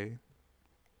 McKay,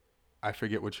 I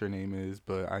forget what your name is,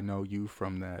 but I know you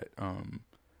from that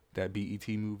BET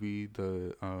movie.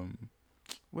 The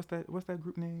what's that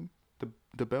group name?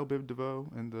 The Belle Biv DeVoe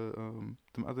and the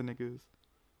them other niggas.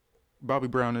 Bobby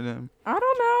Brown and them. I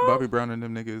don't know. Bobby Brown and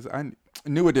them niggas.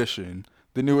 New Edition.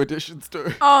 The New Edition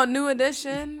story. Oh, New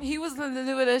Edition. He was in the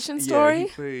New Edition Yeah, he story.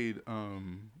 played.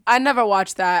 I never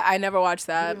watched that. You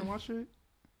didn't watch it?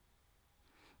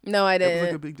 No, I It was like a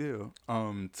didn't. big deal.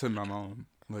 To my mom,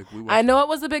 like we I watched. know it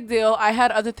was a big deal. I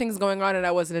had other things going on and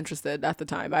I wasn't interested at the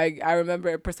time. I remember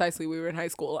it precisely. We were in high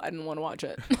school. I didn't want to watch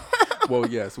it. Well,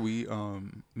 yes, we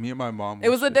me and my mom. It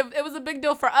was Watched it. it was a big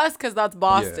deal for us because that's Yeah.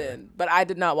 Boston. But I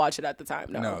did not watch it at the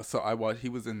time. No. No, so I watched. He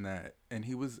was in that, and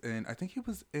he was in. I think he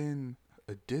was in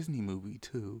a Disney movie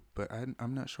too, but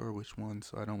I'm not sure which one,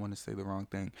 so I don't want to say the wrong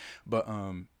thing. But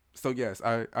so yes,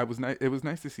 I was nice. It was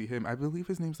nice to see him. I believe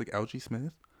his name's like Algie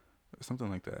Smith or something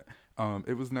like that.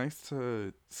 It was nice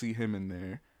to see him in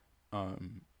there.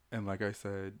 And like I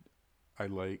said, I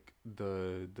like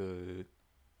the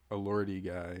Alordy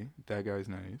guy. That guy's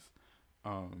nice.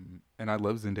 And I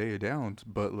love Zendaya Downs,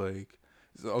 but like,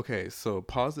 okay, so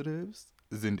positives.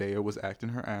 Zendaya was acting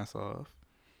her ass off.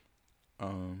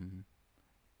 Um,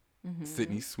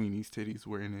 Sydney Sweeney's titties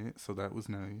were in it, so that was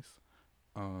nice.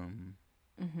 Um,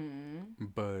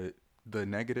 but the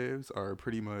negatives are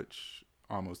pretty much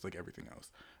almost like everything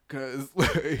else. Cause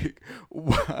like,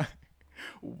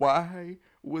 why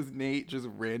was Nate just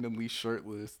randomly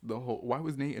shirtless the whole? Why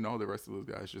was Nate and all the rest of those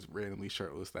guys just randomly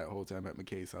shirtless that whole time at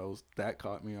McKay's house? That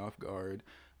caught me off guard.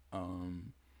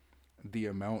 Um, the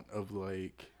amount of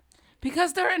like,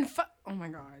 Because they're in. Oh my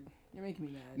god, you're making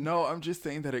me mad. no, I'm just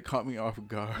saying that it caught me off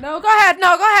guard. No, go ahead.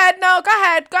 No, go ahead. No, go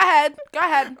ahead. Go ahead. Go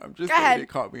ahead. I'm just Go saying ahead. it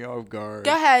caught me off guard.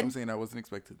 Go ahead. I'm saying I wasn't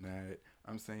expecting that.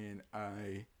 I'm saying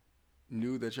I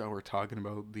knew that y'all were talking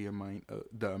about the amount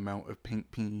of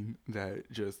pink peen that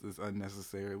just is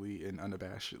unnecessarily and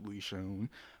unabashedly shown,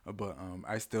 but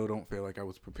I still don't feel like I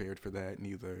was prepared for that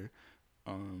neither.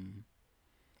 Um,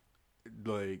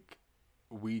 like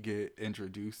we get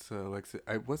introduced to Alexa.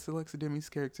 What's Alexa Demi's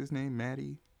character's name?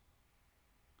 Maddie.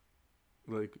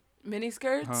 Like, Mini huh?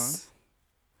 skirts.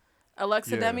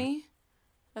 Alexa Yeah. Demi.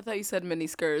 I thought you said mini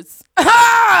skirts.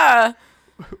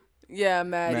 Yeah,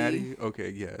 Maddie. Maddie. Okay,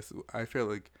 yes. I feel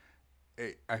like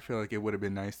it would have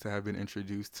been nice to have been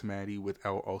introduced to Maddie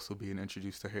without also being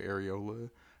introduced to her areola.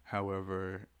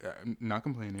 However, I'm not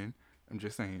complaining. I'm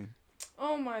just saying.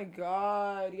 Oh my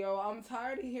god, yo, I'm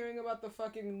tired of hearing about the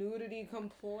fucking nudity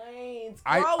complaints.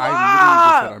 I Grow I literally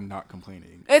just said up! I'm not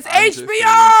complaining. It's I'm just saying it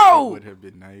HBO! would have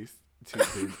been nice to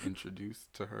have been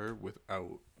introduced to her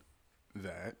without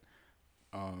that.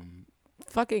 Um,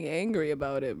 Fucking angry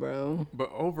about it, bro. but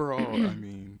overall, I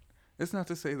mean, it's not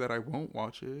to say that I won't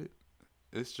watch it.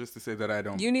 It's just to say that I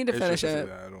don't. You need to It's just finish to say it.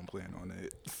 that I don't plan on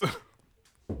it.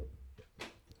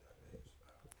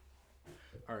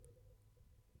 All right.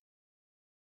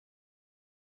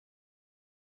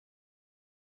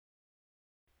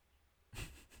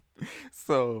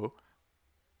 So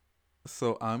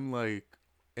so I'm like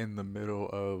in the middle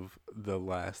of the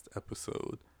last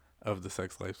episode of the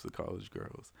Sex Lives of College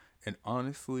Girls, and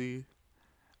honestly,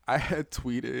 I had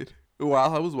tweeted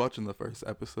while I was watching the first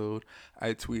episode.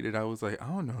 I tweeted, I was like, I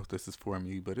don't know if this is for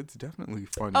me, but it's definitely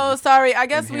Oh, funny. sorry. I And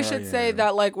guess we here I should say am.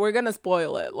 that, like, we're gonna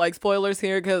spoil it. Like, spoilers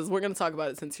here, because we're gonna talk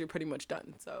about it since you're pretty much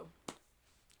done. So,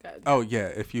 good. Oh yeah,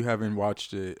 if you haven't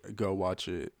watched it, go watch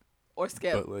it. Or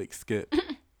skip. But like skip,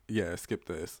 yeah, skip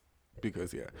this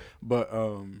because yeah. But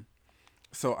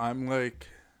so I'm like,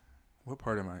 what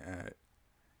part am I at?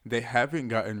 They haven't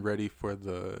gotten ready for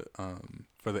the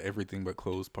everything but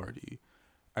clothes party.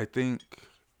 I think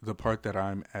the part that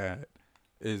I'm at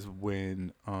is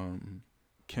when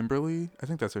Kimberly, I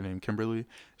think that's her name, Kimberly, Not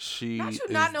she you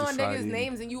not is knowing niggas' deciding.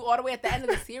 names and you all the way at the end of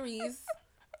the series.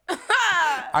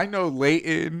 I know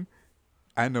Leighton,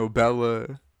 I know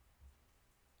Bella,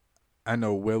 I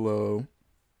know Willow.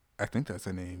 I think that's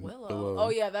her name. Willow. Oh, Willow.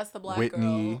 yeah, that's the black girl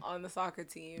Whitney. on the soccer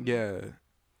team. Yeah.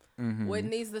 Mhm.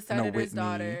 Whitney's the I know senator's Whitney.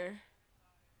 daughter.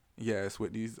 Yes,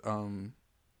 Whitney's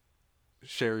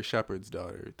Sherry Shepherd's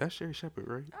daughter. That's Sherry Shepherd,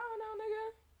 right? I don't know,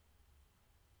 nigga.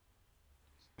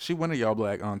 She one of y'all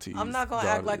black I'm aunties' not gonna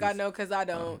act like I daughters. know because I Uh,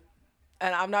 don't.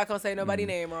 And I'm not gonna say nobody mm.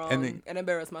 name And wrong then and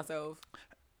embarrass myself.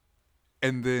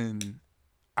 and then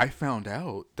I found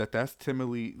out that that's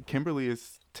Timothy. Kimberly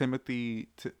is Timothy.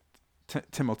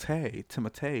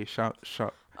 Shop.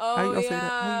 How Oh y'all say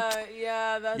that? yeah,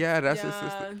 yeah, that's Yeah, that's his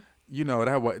sister. yeah. You know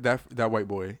that white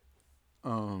boy.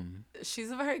 Um,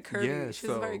 She's a very yeah. curvy. She's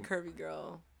a very So curvy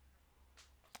girl.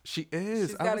 she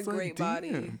is. She's I got a was like, great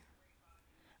body. damn.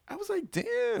 I was like,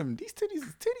 damn, these titties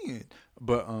is tittying.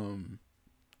 But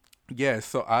yeah.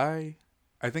 So I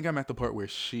think I'm at the part where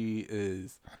she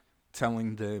is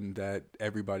telling them that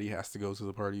everybody has to go to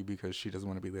the party because she doesn't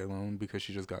want to be there alone because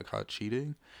she just got caught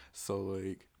cheating. So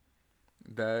like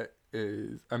that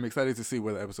is I'm excited to see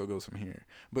where the episode goes from here.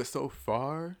 But so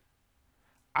far,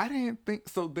 I didn't think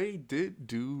so. They did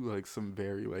do like some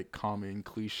very like common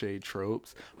cliche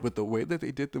tropes, but the way that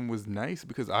they did them was nice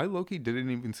because I low-key didn't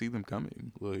even see them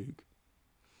coming. Like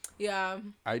Yeah.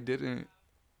 I didn't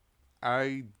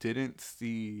I didn't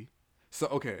see so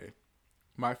okay.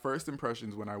 My first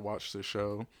impressions when I watched the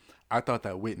show, I thought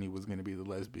that Whitney was gonna be the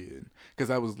lesbian because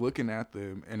I was looking at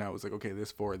them and I was like, okay,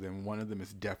 there's four of them. One of them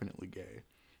is definitely gay,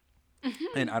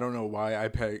 and I don't know why I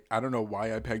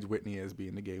pegged Whitney as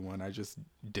being the gay one. I just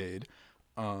did.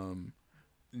 Um,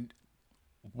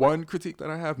 One critique that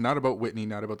I have, not about Whitney,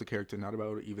 not about the character, not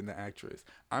about even the actress.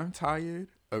 I'm tired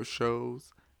of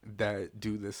shows that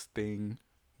do this thing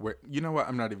where you know what?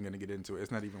 I'm not even gonna get into it.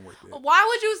 It's not even worth it. Why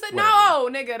would you say Whatever. no,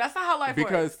 nigga? That's not how life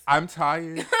Because works. I'm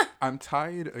tired. I'm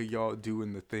tired of y'all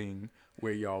doing the thing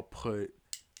where y'all put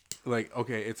like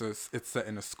okay, it's set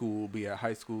in a school, be it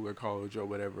high school or college or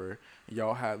whatever.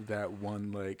 Y'all have that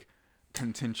one like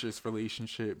contentious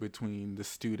relationship between the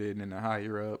student and the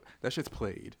higher up. That shit's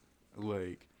played.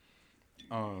 Like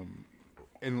um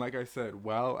and like I said,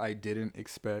 while I didn't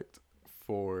expect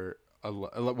for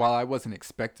while I wasn't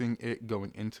expecting it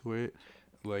going into it,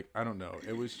 like I don't know,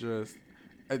 it was just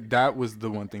that was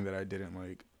the one thing that I didn't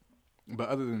like. But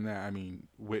other than that, I mean,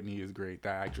 Whitney is great.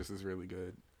 That actress is really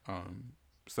good.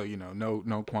 So you know, no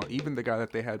even the guy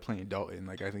that they had playing Dalton,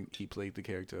 like I think he played the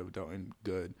character of Dalton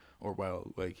good or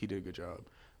well. Like he did a good job.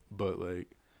 But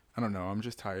like I don't know. I'm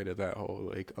just tired of that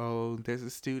whole like, oh, there's a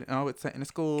student. Oh, it's set in a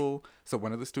school, so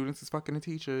one of the students is fucking the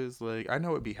teachers. Like I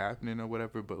know it be happening or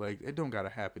whatever, but like it don't gotta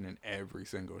happen in every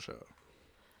single show.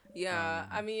 Yeah,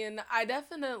 I Um, mean, I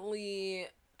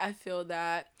feel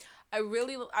that.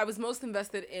 I was most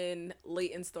invested in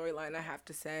Leighton's storyline, I have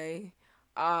to say.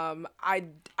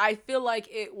 I feel like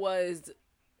it was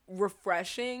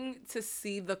refreshing to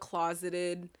see the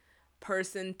closeted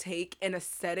person take in a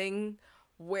setting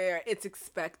where it's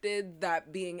expected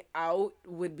that being out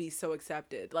would be so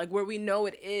accepted. Like where we know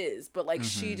it is, but like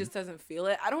she Mm-hmm. just doesn't feel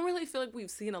it. I don't really feel like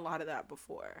we've seen a lot of that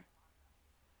before.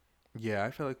 Yeah,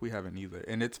 I feel like we haven't either.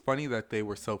 And it's funny that they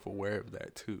were self aware of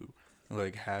that too.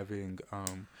 Like having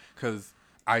cuz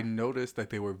I noticed that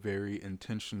they were very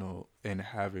intentional in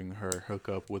having her hook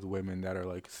up with women that are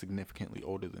like significantly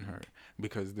older than her,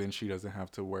 because then she doesn't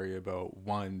have to worry about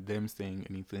one, them saying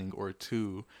anything, or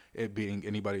two, it being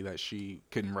anybody that she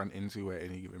can run into at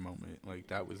any given moment. Like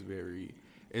that was very,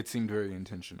 it seemed very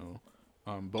intentional.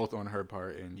 Both on her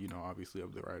part and, you know, obviously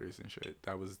of the writers and shit.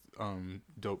 That was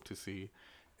dope to see.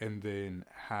 And then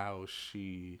how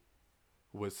she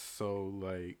was so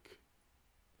like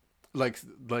like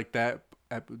that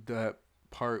at that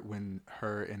part when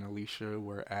her and Alicia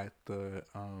were at the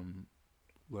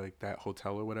like that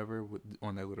hotel or whatever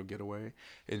on that little getaway,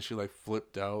 and she like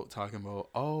flipped out talking about,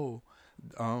 oh,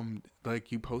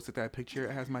 like you posted that picture,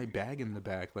 it has my bag in the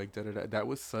back, like da da da. That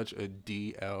was such a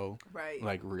DL Right.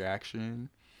 like reaction.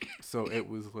 So it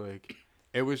was like,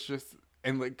 it was just,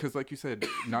 and like, because like you said,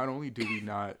 not only do we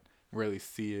not really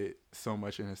see it so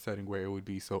much in a setting where it would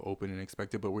be so open and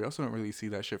expected, but we also don't really see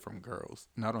that shit from girls,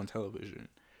 not on television.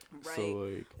 So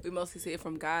Right. like, We mostly see it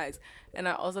from guys. And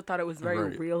I also thought it was very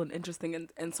right. real and interesting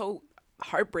and so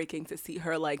heartbreaking to see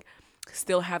her like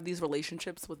still have these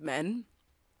relationships with men.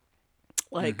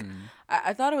 Like Mm-hmm.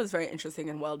 I thought it was very interesting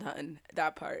and well done,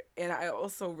 that part. And I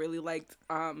also really liked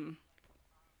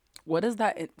what is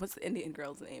that what's the Indian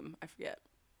girl's name? I forget.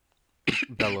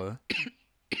 Bella.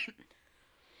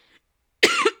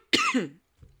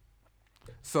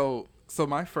 So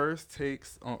my first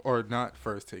takes or not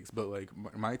first takes, but like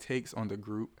my takes on the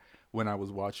group when I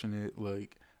was watching it,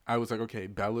 like I was like, okay,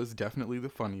 Bella's definitely the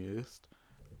funniest.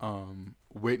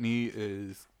 Whitney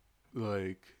is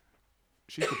like,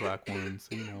 she's the black one,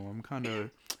 so you know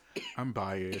I'm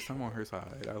biased. I'm on her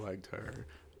side. I liked her.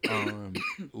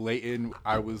 Leighton,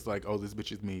 I was like, oh, this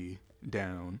bitch is me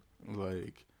down.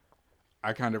 Like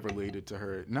I kind of related to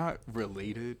her, not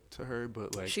related to her,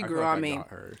 but like She I grew felt like on I me. got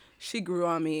her. She grew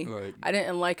on me. Like I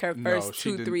didn't like her no, first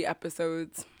two, 3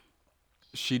 episodes.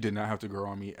 she did not have to grow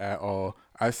on me at all.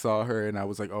 I saw her and I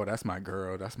was like, oh, that's my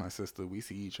girl, that's my sister. We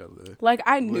see each other. Like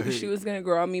I knew she Like was gonna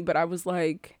grow on me, but I was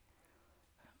like,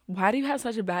 why do you have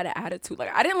such a bad attitude?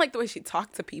 Like I didn't like the way she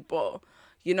talked to people,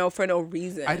 for no I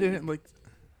reason. didn't like.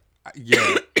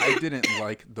 Yeah, I didn't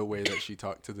like the way that she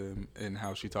talked to them and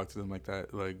how she talked to them like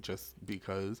that, like just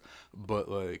because. But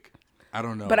like, I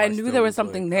don't know. But I I knew still there was was like,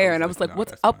 something I there, was and I like, was like, nah,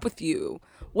 "What's that's my. up with you?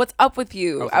 What's up with I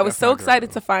you?" was I like, was that's so my excited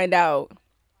girl. to find out.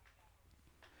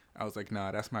 I was like,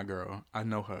 nah, that's my girl. I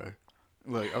know her.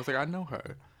 Like, I was like, I know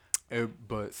her.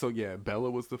 But so yeah, Bella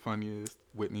was the funniest.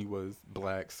 Whitney was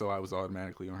black, so I was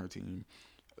automatically on her team.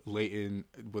 Leighton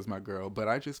was my girl, but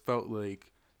I just felt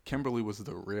like Kimberly was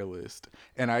the realist,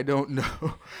 and I don't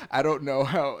know, I don't know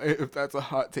how if that's a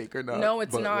hot take or not, No,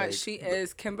 it's but not. like, She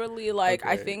is Kimberly. Like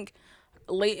I okay, think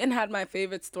Leighton had my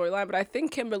favorite storyline, but I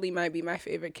think Kimberly might be my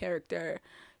favorite character.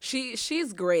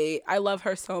 She's great. I love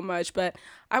her so much. But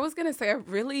I was gonna say I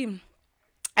really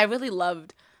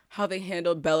loved how they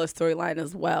handled Bella's storyline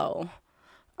as well.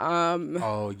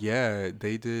 oh yeah,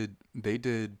 they did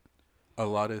a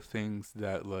lot of things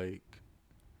that like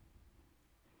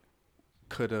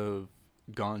could have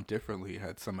gone differently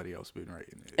had somebody else been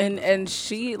writing it. and That's all and I'm gonna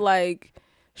she say. like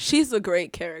she's a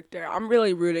great character. I'm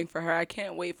really rooting for her. I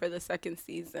can't wait for the second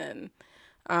season.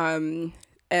 Um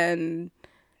and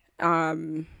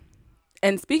um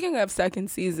and speaking of second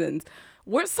seasons,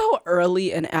 we're so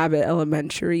early in Abbott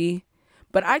Elementary,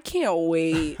 but I can't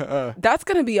wait. That's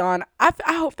gonna be on. I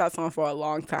hope that's on for a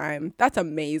long time. That's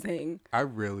amazing. I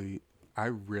really, I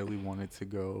really wanted to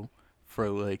go for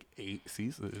like 8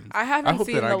 seasons. I I haven't hope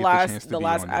that seen I the get the last chance to the be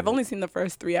last. on I've it. only seen the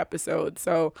first 3 episodes,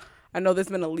 so I know there's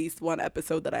been at least one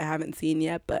episode that I haven't seen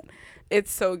yet. But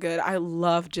it's so good. I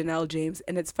love Janelle James,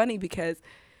 and it's funny because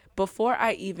before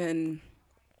I even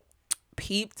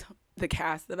peeped the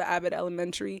cast of Abbott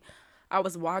Elementary, I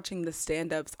was watching the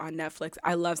stand-ups on Netflix.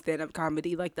 I love stand-up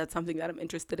comedy. Like that's something that I'm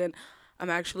interested in. I'm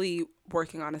actually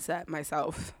working on a set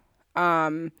myself.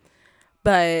 Um,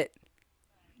 but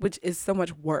which is so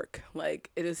much work. Like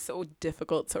it is so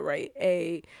difficult to write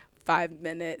a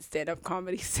 5-minute stand-up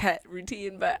comedy set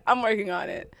routine, but I'm working on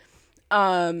it.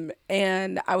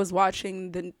 And I was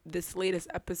watching this latest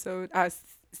episode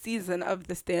season of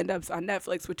the stand-ups on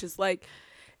Netflix, which is like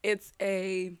it's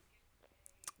a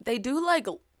they do like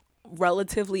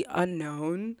relatively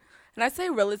unknown. And I say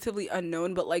relatively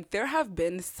unknown, but like there have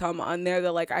been some on there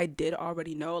that like I did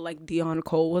already know. Like Dion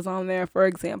Cole was on there, for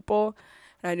example.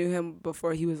 And I knew him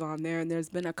before he was on there. And there's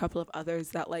been a couple of others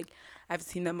that like I've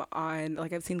seen them on,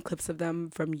 like I've seen clips of them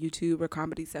from YouTube or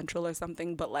Comedy Central or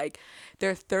something. But like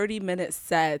they're 30-minute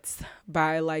sets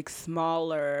by like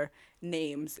smaller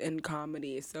names in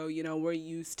comedy. So we're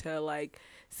used to like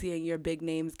seeing your big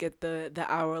names get the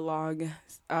hour long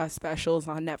specials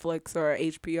on Netflix or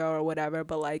HBO or whatever.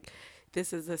 But like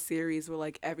this is a series where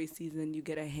like every season you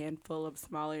get a handful of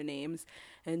smaller names,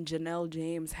 and Janelle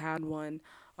James had one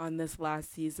on this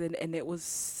last season, and it was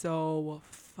so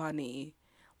funny.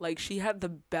 Like she had the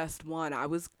best one. I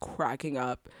was cracking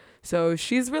up. So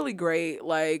she's really great.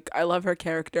 Like I love her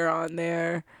character on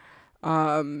there.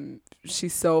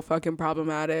 She's so fucking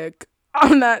problematic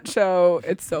on that show.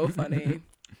 It's so funny.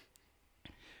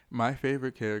 My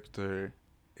favorite character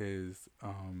is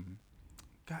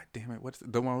God damn it, what's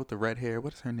the one with the red hair?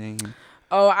 What's her name?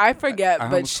 Oh, I I forget, but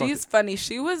almost called it. she's funny.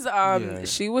 She was Yeah, the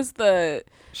she was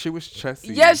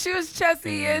yeah, Chessie she was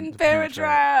Chessie in in The Parent Parent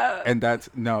Trap, Trap. and that's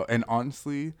no, and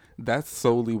honestly, that's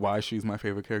solely why she's my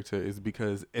favorite character. Is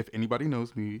because if anybody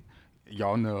knows me,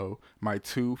 y'all know my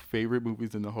two favorite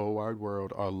movies in the whole wide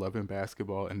world are Love and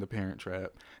Basketball and The Parent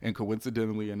Trap. And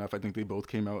coincidentally enough, I think they both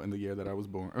came out in the year that I was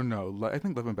born. Or no, I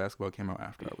think Love and Basketball came out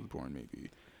after I was born, maybe.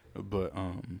 But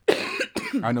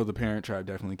I know The Parent Trap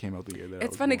definitely came out the year that I It's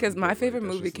was funny because born. my But like, favorite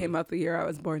that's movie just came like out the year I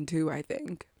was born too. I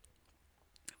think.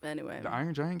 Anyway, the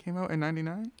Iron Giant came out in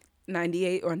 '99.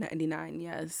 98 or 99.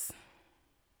 Yes.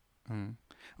 Mm.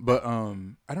 But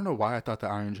I don't know why I thought the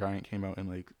Iron Giant came out in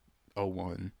like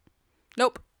 '01.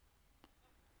 Nope.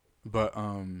 But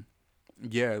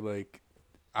yeah, like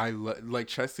like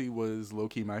Chessie was low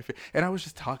key my favorite, and I was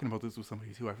just talking about this with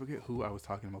somebody too. I forget who I was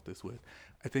talking about this with.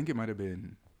 I think it might have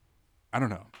been, I don't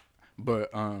know,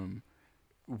 but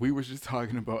we were just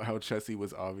talking about how Chessie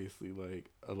was obviously like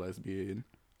a lesbian,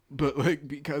 but like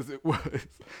because it was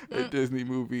a Mm. Disney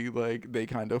movie, like they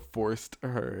kind of forced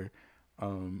her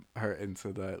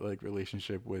into that like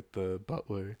relationship with the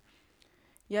butler.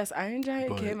 Yes, Iron Giant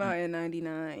But came out in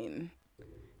 99.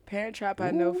 Parent Trap,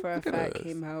 I know ooh, for a look at fact, us.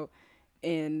 came out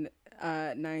in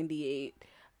 98.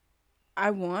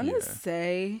 I want to Yeah.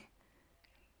 say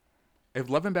If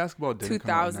Love and Basketball didn't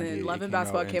come out in 2000. '98, Love it and came out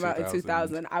Basketball in came out in 2000.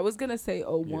 2000. I was going to say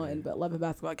 '01, Yeah, but Love and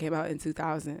Basketball came out in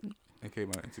 2000. it came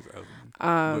out in 2000.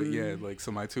 But yeah, Um, like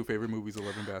so my two favorite movies are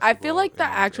Love and I feel Basketball like the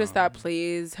and actress that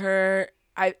plays her,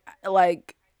 I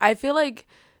feel like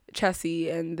Chessie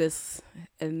and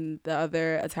the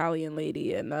other Italian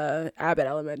lady in Abbott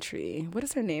Elementary. What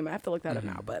is her name? I have to look that up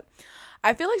now, but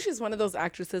I feel like she's one of those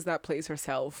actresses that plays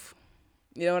herself.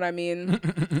 You know what I mean?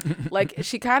 Like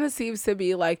she kind of seems to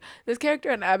be like this character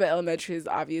in Abbott Elementary is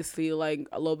obviously like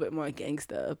a little bit more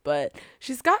gangsta, but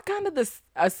she's got kind of this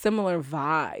a similar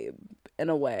vibe in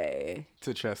a way.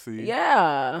 to Chessie.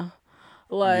 Yeah.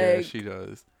 Yeah, she Like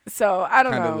does. so I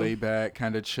don't Kind of know. laid back,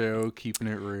 kind of chill, keeping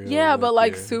it real. Yeah, but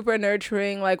Like like yeah, super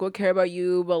nurturing, like will care about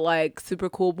you, but like super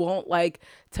cool, won't like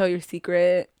tell your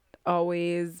secret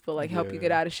always, but like help you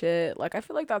get yeah, out of shit. Like I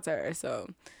feel like that's her. So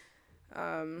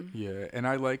yeah. And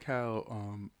I like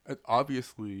how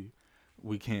obviously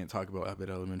we can't talk about Abbott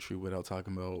Elementary without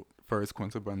talking about first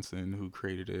Quinta Brunson, who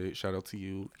created it. Shout out to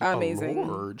you. Oh amazing.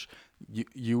 Lord,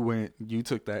 you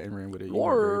took that and ran with it. You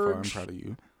went very far. I'm George. proud of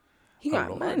you. He Oh got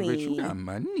Lord, bitch, you got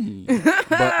money. money.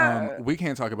 But we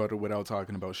can't talk about it without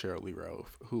talking about Cheryl Lee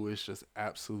Ralph, who is just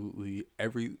absolutely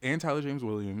and Tyler James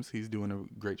Williams. He's doing a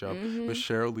great job, but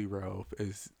Cheryl Lee Ralph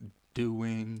is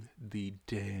doing the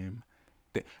damn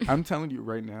thing. I'm telling you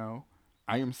right now,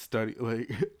 I am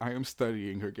I am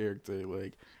studying her character.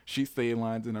 Like she's saying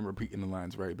lines and I'm repeating the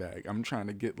lines right back. I'm trying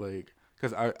to get like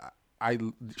because I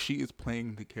she is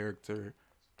playing the character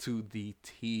to the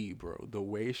T, bro. The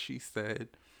way she said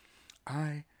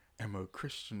I am a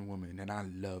Christian woman and I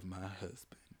love my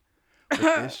husband. But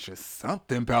there's just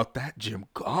something about that Jim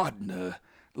Gardner.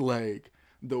 Like,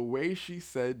 the way she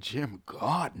said Jim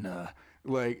Gardner,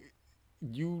 like,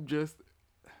 you just,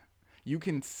 you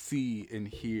can see and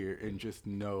hear and just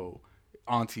know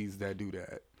aunties that do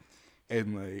that.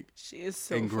 And, like, She is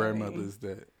so and funny. grandmothers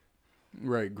that,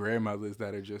 right, grandmothers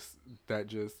that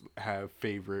just have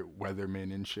favorite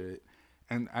weathermen and shit.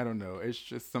 And I don't know, it's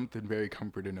just something very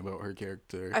comforting about her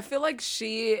character. I feel like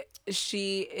she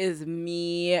is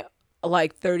me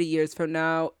like 30 years from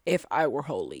now if I were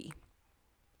holy.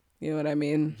 You know what I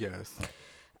mean? Yes.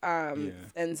 Yeah.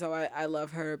 And so I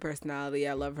love her personality.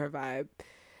 I love her vibe.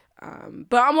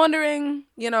 But I'm wondering,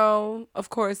 of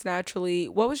course, naturally,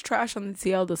 what was trash on the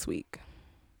TL this week?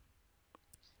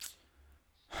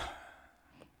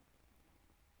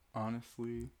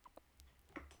 Honestly,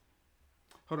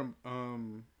 hold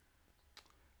on.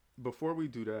 Before we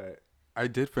do that, I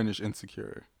did finish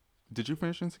Insecure. Did you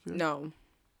finish Insecure? No.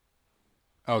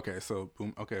 Okay, so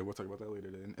boom. Okay, we'll talk about that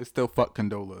later. Then it's still fuck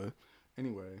Condola.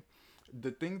 Anyway,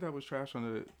 the thing that was trash on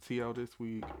the TL this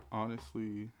week,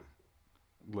 honestly,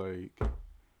 like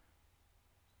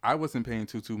I wasn't paying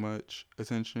too much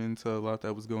attention to a lot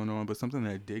that was going on, but something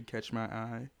that did catch my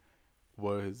eye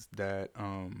was that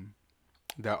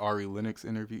Ari Lennox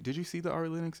interview. Did you see the Ari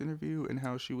Lennox interview and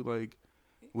how she would like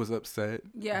was upset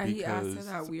Yeah, he asked her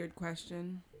that because weird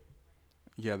question.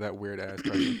 yeah, that weird ass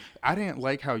question. I didn't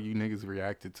like how you niggas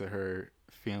reacted to her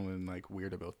feeling like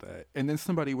weird about that. And then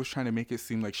somebody was trying to make it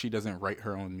seem like she doesn't write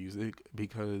her own music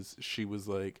because she was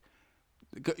like,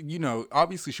 you know,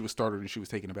 obviously she was startled and she was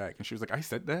taken aback. And she was like, I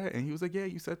said that? And he was like, yeah,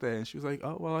 you said that. And she was like,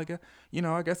 oh, well, I guess, you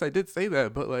know, I guess I did say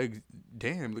that. But like,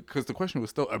 damn, because the question was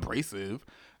still abrasive.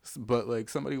 But like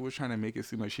somebody was trying to make it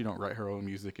seem like she don't write her own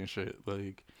music and shit.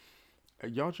 Like,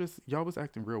 y'all was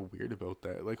acting real weird about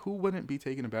that. Like, who wouldn't be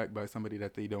taken aback by somebody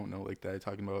that they don't know like that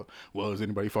talking about? Well, is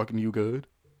anybody fucking you good?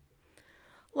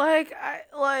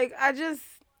 I just,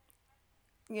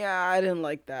 yeah, I didn't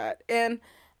like that. And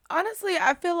honestly,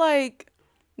 I feel like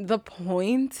the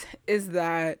point is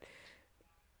that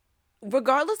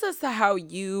regardless as to how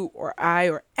you or I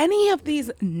or any of these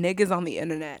niggas on the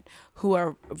internet who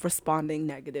are responding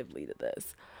negatively to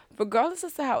this, regardless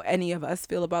as to how any of us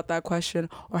feel about that question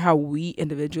or how we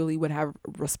individually would have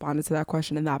responded to that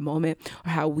question in that moment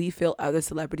or how we feel other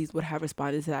celebrities would have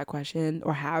responded to that question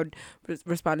or how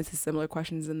responded to similar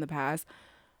questions in the past,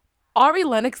 Ari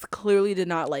Lennox clearly did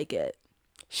not like it.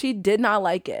 She did not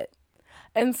like it.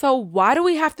 And so why do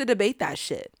we have to debate that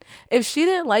shit? If she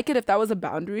didn't like it, if that was a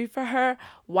boundary for her,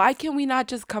 why can we not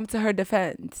just come to her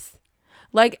defense?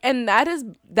 Like, and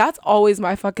that's always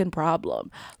my fucking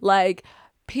problem. Like,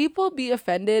 people be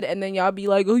offended and then y'all be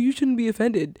like, oh, you shouldn't be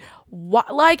offended.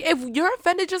 What? Like, if you're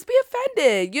offended, just be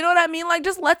offended. You know what I mean? Like,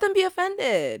 just let them be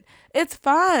offended. It's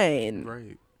fine.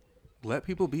 Right. Let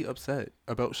people be upset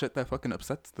about shit that fucking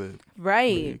upsets them.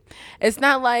 Right. Like, It's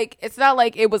not like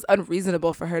it was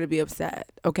unreasonable for her to be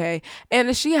upset, okay?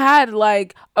 And she had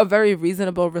like a very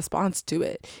reasonable response to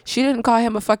it. She didn't call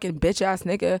him a fucking bitch ass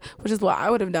nigga, which is what I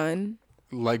would have done.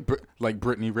 like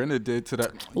Brittany Renner did to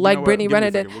that. You Like know what? Brittany Give me Renner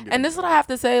a did. second. We'll get And this into is what I that. have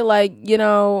to say, like, you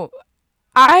know,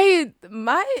 I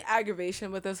my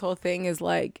aggravation with this whole thing is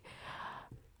like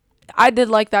I did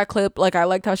like that clip. Like, I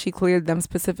liked how she cleared them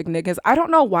specific niggas. I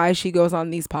don't know why she goes on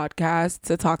these podcasts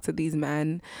to talk to these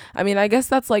men. I mean, I guess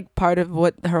that's like part of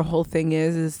what her whole thing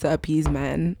is to appease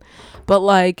men. But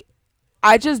like,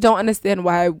 I just don't understand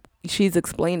why she's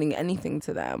explaining anything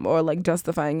to them or like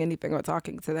justifying anything or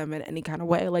talking to them in any kind of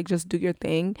way. Like, just do your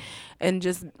thing and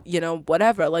just, you know,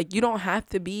 whatever. Like, you don't have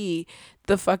to be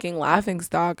the fucking laughing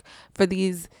stock for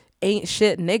these ain't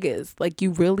shit niggas. Like,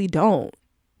 you really don't,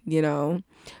 you know?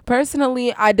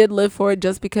 Personally, I did live for it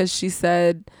just because she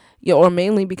said, yeah, or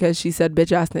mainly because she said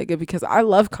bitch ass nigga, because I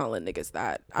love calling niggas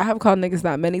that. I have called niggas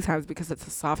that many times because it's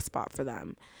a soft spot for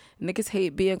them. Niggas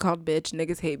hate being called bitch,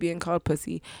 niggas hate being called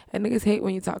pussy, and niggas hate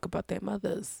when you talk about their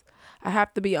mothers. I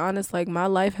have to be honest, like my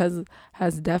life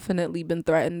has definitely been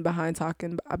threatened behind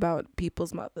talking about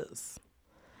people's mothers.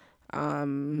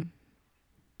 Um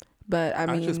but I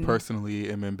I just mean, personally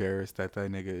am embarrassed that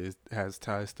that nigga has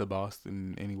ties to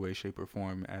Boston in any way, shape, or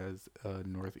form as a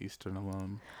Northeastern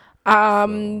alum.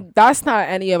 So that's not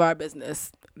any of our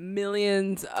business.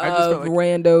 Millions I just felt of like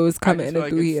randos I coming just feel in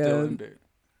like through it's still here. embar.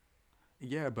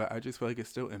 Yeah, but I just feel like it's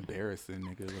still embarrassing,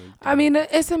 nigga. Like I mean, damn,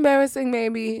 it's embarrassing,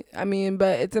 maybe. I mean,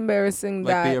 but it's embarrassing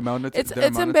like that the amount of time that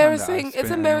I've It's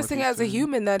spent at embarrassing as a Northeastern.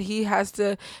 human that he has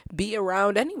to be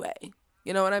around anyway.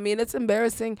 You know what I mean? It's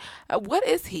embarrassing. What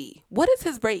is he? What is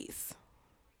his race?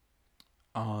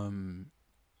 Um,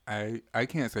 I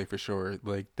can't say for sure.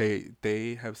 Like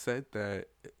they have said that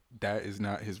that is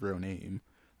not his real name.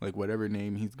 Like whatever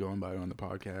name he's going by on the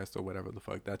podcast or whatever the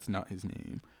fuck, that's not his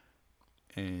name.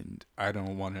 And I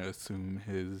don't want to assume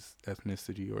his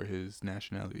ethnicity or his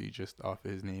nationality just off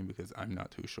of his name because I'm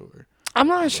not too sure. I'm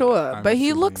not But sure, I'm but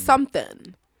he looks assuming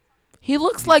something. He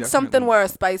looks he like something definitely where a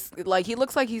spice, like he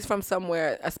looks like he's from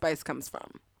somewhere a spice comes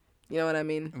from. You know what I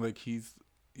mean? like he's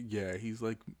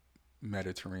like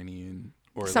Mediterranean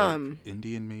or like Some.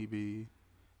 Indian maybe.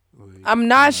 Like I'm I'm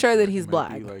not not sure that sure. He he's might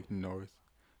be black. like North.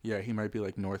 Yeah, he might be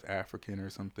like North African or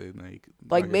something. Like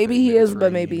Like I maybe said, he is,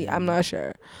 but maybe I'm Mediterranean. not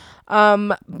sure.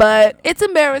 You But know, it's but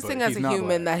embarrassing as he's a not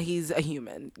human black. that he's a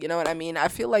human. You know what I mean? I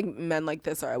feel like men like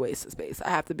this are a waste of space. I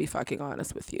have to be fucking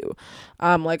honest with you.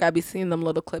 Like I be seeing them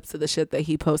little clips of the shit that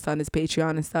he posts on his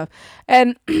Patreon and stuff,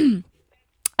 and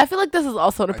I feel like this is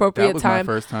also an That appropriate was my time.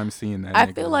 first time seeing that I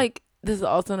feel nigga. like this is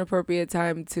also an appropriate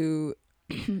time to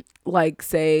like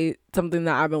say something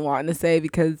that I've been wanting to say,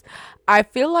 because I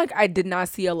feel like I did not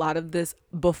see a lot of this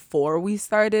before we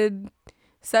started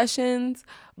sessions,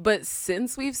 but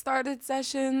since we've started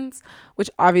sessions, which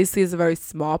obviously is a very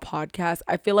small podcast,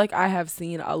 I feel like I have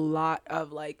seen a lot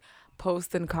of like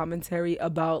posts and commentary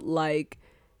about like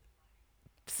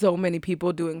so many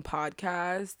people doing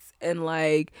podcasts and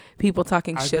like people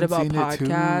talking I've shit been about seeing it too.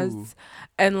 podcasts,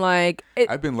 and like it,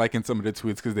 I've been liking some of the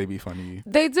tweets because they be funny.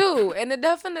 they do, and it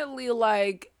definitely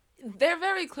like they're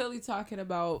very clearly talking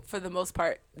about, for the most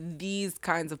part, these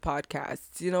kinds of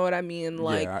podcasts. You know what I mean?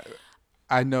 Like, Yeah,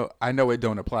 I know it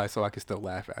don't apply, so I can still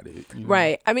laugh at it. You know.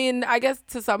 right. I mean, I guess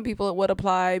to some people it would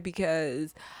apply,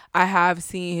 because I have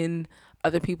seen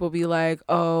other people be like,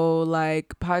 oh,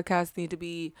 like podcasts need to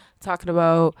be talking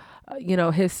about,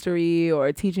 history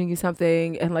or teaching you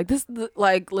something. And like this,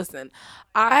 like, listen,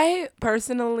 I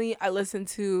personally, I listen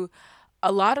to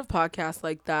a lot of podcasts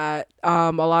like that,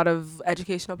 a lot of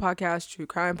educational podcasts, true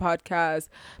crime podcasts,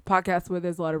 podcasts where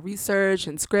there's a lot of research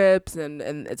and scripts, and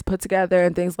it's put together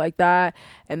and things like that.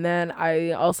 And then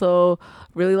I also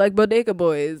really like Bodega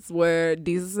Boys, where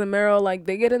Jesus and Meryl, like,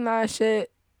 they get in that shit.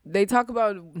 They talk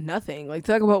about nothing, like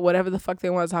talk about whatever the fuck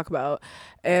they want to talk about.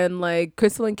 And like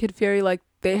Crystal and Kid Fury, like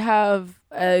they have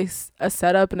a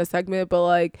setup and a segment, but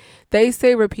like they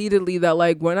say repeatedly that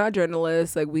like we're not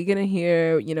journalists, like we get in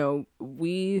here,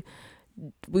 we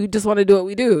just want to do what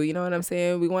we do, you know what I'm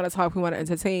saying? We want to talk, we want to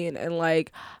entertain, and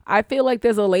like I feel like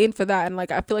there's a lane for that, and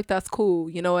like I feel like that's cool,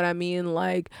 you know what I mean?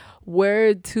 Like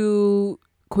we're two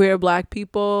queer black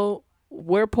people,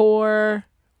 we're poor,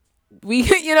 we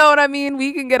you know what I mean,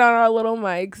 we can get on our little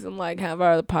mics and like have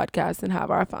our podcast and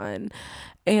have our fun,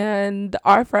 and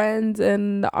our friends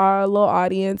and our little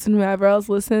audience and whoever else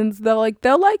listens, they'll like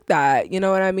that, you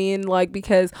know what I mean? Like,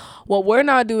 because what we're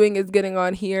not doing is getting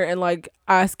on here and like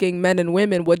asking men and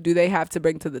women what do they have to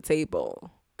bring to the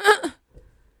table.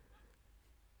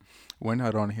 We're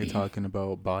not on here talking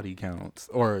about body counts,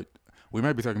 or we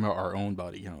might be talking about our own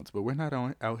body counts, but we're not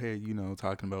out here,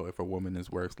 talking about if a woman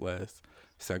is worth less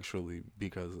sexually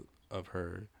because of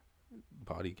her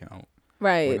body count. We're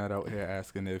Right. not out here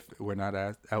asking if we're not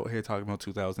out here talking about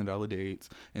 $2,000 dates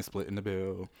and splitting the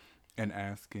bill and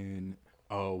asking,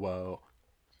 oh well,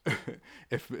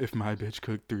 if my bitch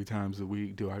cooked 3 times a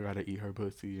week, do I gotta eat her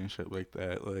pussy and shit like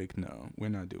that? Like, no, we're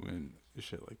not doing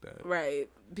shit like that. Right.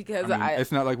 I Because mean, I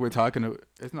it's not like we're talking.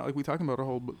 It's not like we talking about a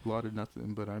whole lot of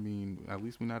nothing. But I mean, at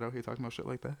least we're not out here talking about shit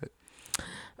like that.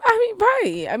 I mean,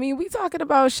 right. I mean, we talking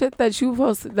about shit that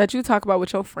you talk about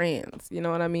with your friends. You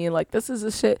know what I mean? Like, this is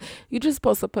the shit you just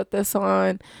supposed to put this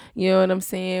on. You know what I'm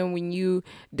saying? When you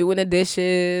doing the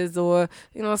dishes, or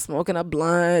smoking a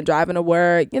blunt, driving to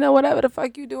work, whatever the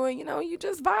fuck you doing. You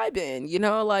just vibing.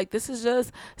 Like, this is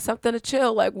just something to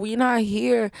chill. Like, we not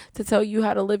here to tell you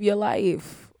how to live your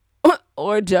life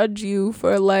or judge you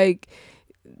for like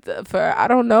for I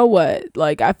don't know what.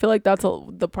 Like I feel like that's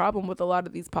the problem with a lot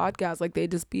of these podcasts. Like they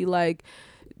just be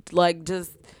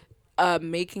just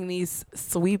making these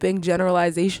sweeping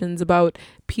generalizations about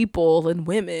people and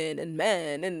women and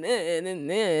men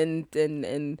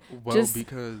and Well, just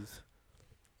because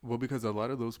because a lot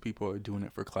of those people are doing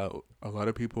it for clout. A lot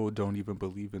of people don't even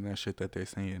believe in that shit that they're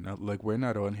saying. Like we're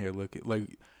not on here looking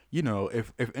like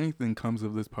if anything comes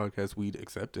of this podcast, we'd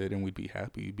accept it and we'd be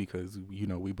happy because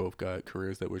we both got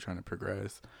careers that we're trying to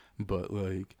progress. But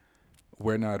like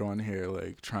we're not on here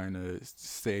like trying to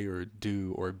say or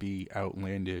do or be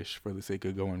outlandish for the sake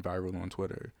of going viral on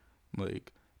Twitter.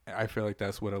 Like I feel like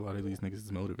that's what a lot of these niggas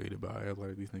is motivated by. A lot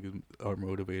of these niggas are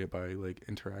motivated by like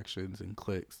interactions and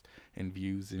clicks and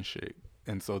views and shit.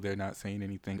 And so they're not saying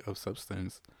anything of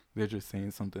substance. They're just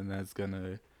saying something that's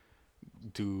gonna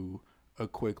do a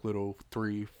quick little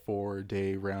 3-4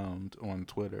 day round on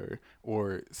Twitter,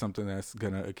 or something that's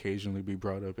gonna occasionally be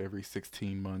brought up every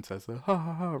 16 months as a ha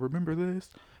ha ha. Remember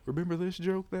this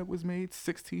joke that was made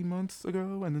 16 months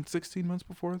ago, and then 16 months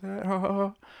before that. Ha ha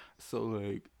ha. So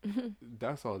like,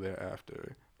 that's all they're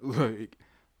after. Like,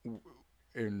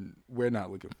 and we're not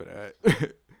looking for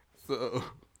that. So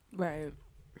right.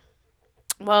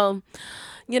 Well,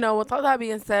 with all that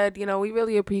being said, we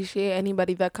really appreciate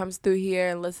anybody that comes through here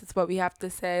and listens to what we have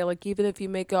to say. Like, even if you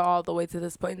make it all the way to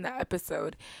this point in the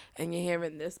episode and you're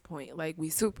hearing this point, like, we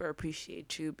super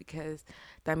appreciate you, because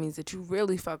that means that you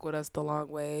really fuck with us the long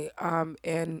way.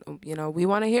 And, we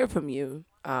want to hear from you.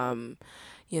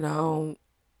 You know,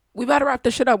 we about to wrap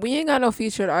this shit up. We ain't got no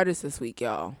featured artists this week,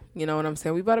 y'all. You know what I'm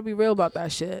saying? We about to be real about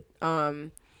that shit.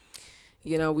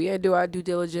 We had to do our due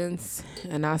diligence,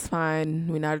 and that's fine.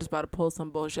 We're not just about to pull some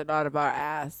bullshit out of our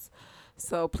ass.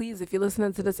 So please, if you're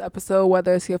listening to this episode,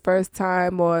 whether it's your first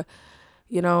time or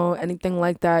anything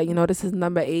like that. This is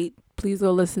number 8. Please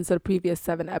go listen to the previous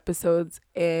 7 episodes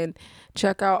and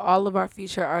check out all of our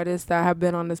feature artists that have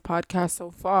been on this podcast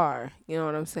so far. You know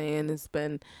what I'm saying? It's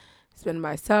been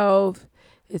myself.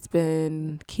 It's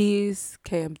been Keys,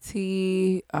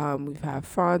 KMT. We've had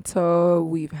Fronto.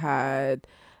 We've had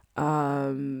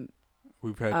um,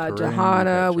 We've had Karim, we've had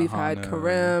Johanna. We've had Chahana.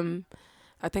 Karim.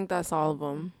 I think that's all of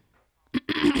them.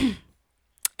 I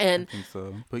And think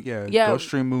so. But yeah, yeah, go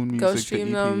stream Moon go Music, the stream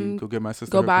EP. them. Go get my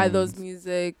sister Go her buy those coins.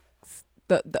 music.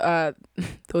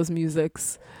 Those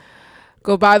musics.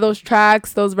 Go buy those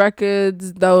tracks, those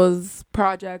records, those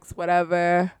projects,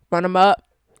 whatever. Run them up.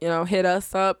 Hit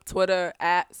us up. Twitter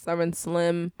at Siren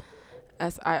Slim,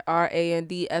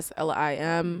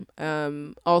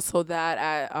 SIRANDSLIM. Also that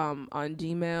at on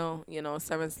Gmail.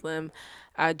 Siren Slim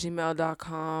at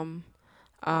gmail.com.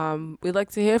 We'd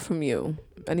like to hear from you.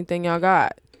 Anything y'all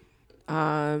got?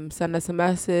 Send us a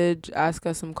message, ask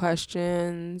us some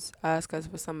questions, ask us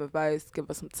for some advice, give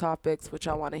us some topics which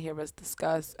y'all want to hear us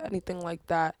discuss, anything like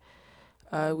that.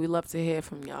 We love to hear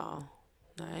from y'all.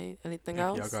 All right. Anything If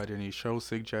y'all else? got any show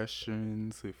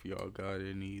suggestions, if y'all got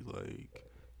any like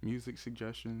music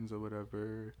suggestions or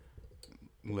whatever,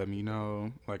 let me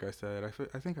know. Like I said,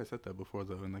 I think I said that before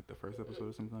though in like the first episode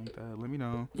or something like that. Let me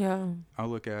know. Yeah. I'll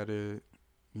look at it.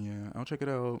 Yeah, I'll check it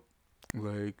out.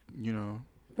 Like, any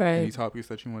Right. topics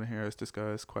that you want to hear us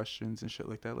discuss, questions and shit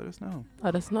like that, let us know.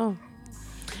 Let us know.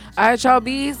 All right, y'all.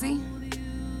 Be easy.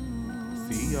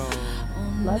 See y'all.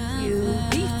 Love you.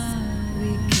 Peace.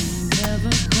 We can never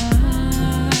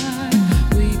part.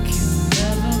 We can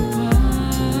never part.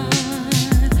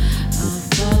 I'll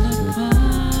fall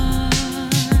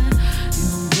apart.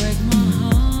 You'll break my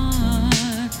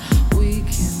heart. We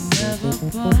can never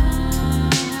part.